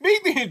 What?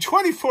 Meet me in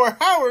 24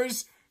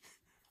 hours?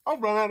 I'll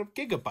run out of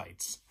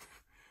gigabytes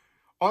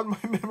on my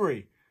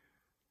memory.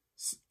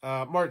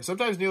 Martin,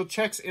 sometimes Neil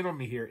checks in on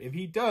me here. If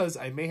he does,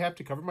 I may have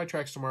to cover my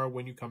tracks tomorrow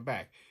when you come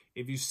back.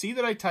 If you see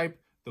that I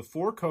type the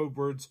 4 code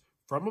words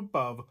from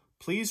above,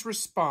 please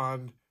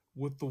respond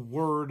with the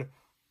word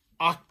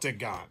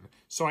octagon,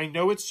 so I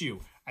know it's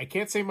you. I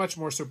can't say much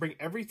more, so bring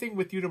everything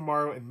with you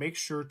tomorrow and make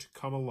sure to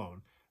come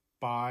alone.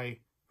 Bye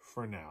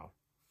for now.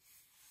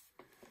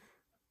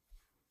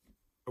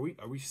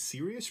 Are we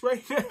serious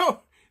right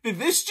now? Did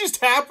this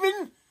just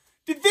happen?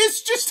 Did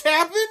this just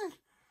happen?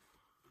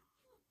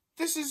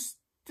 This is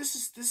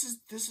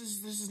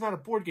not a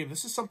board game.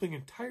 This is something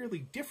entirely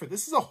different.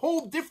 This is a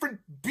whole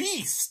different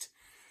beast.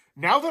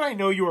 Now that I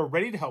know you are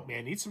ready to help me,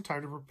 I need some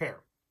time to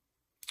prepare.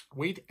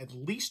 Wait at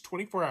least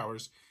 24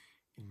 hours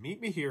and meet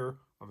me here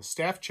on the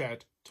staff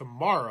chat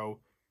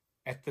tomorrow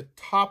at the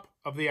top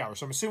of the hour.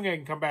 So I'm assuming I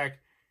can come back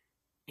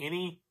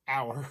any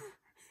hour.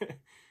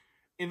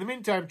 In the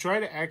meantime, try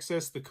to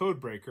access the code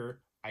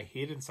breaker I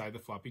hid inside the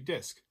floppy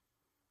disk.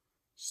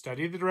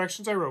 Study the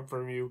directions I wrote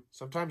for you.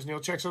 Sometimes Neil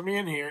checks on me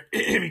in here.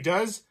 If he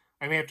does,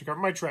 I may have to cover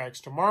my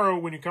tracks. Tomorrow,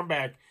 when you come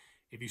back,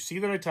 if you see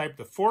that I type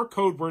the 4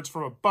 code words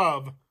from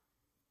above,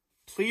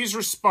 please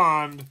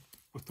respond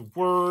with the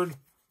word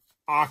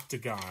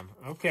octagon.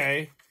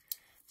 Okay.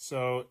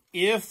 So,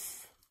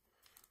 if,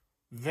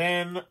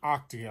 then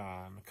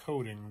octagon.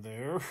 Coding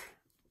there.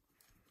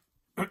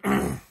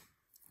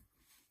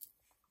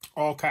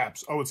 All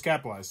caps. Oh, it's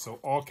capitalized. So,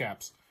 all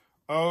caps.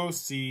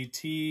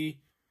 OCTAGON.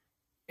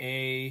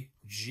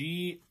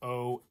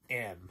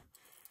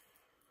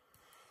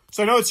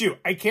 So I know it's you.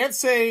 I can't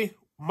say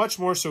much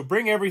more, so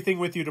bring everything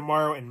with you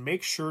tomorrow and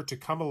make sure to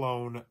come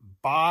alone.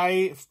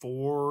 Bye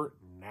for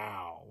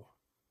now.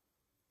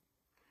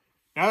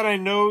 Now that I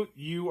know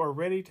you are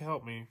ready to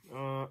help me.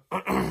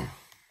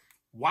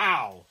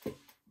 Wow.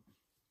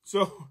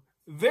 So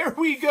there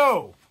we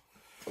go.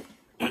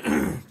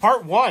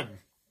 Part 1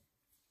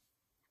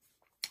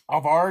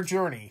 of our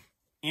journey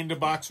into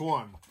box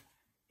 1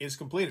 is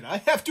completed. I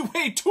have to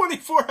wait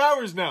 24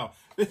 hours now.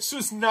 This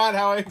was not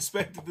how I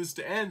expected this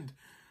to end.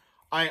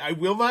 I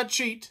will not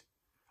cheat.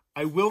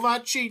 I will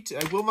not cheat.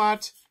 I will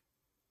not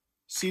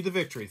see the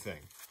victory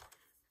thing.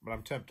 But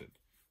I'm tempted.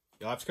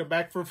 You'll have to come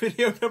back for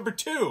video number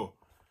 2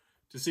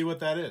 to see what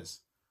that is.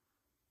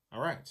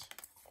 All right.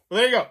 Well,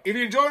 there you go. If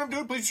you enjoyed what I'm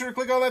doing, please be sure to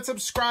click on that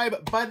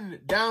subscribe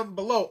button down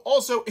below.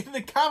 Also, in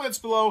the comments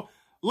below,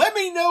 let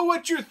me know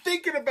what you're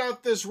thinking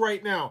about this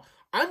right now.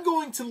 I'm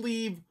going to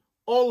leave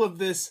all of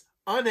this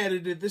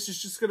unedited. This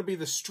is just going to be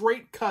the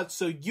straight cut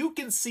so you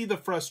can see the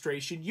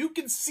frustration. You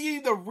can see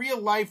the real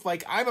life,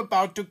 like I'm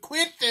about to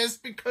quit this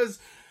because...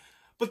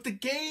 But the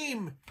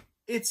game,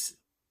 it's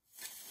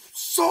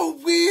so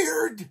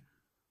weird.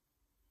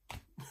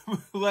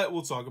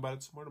 We'll talk about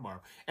it some more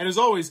tomorrow. And as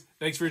always,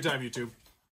 thanks for your time, YouTube.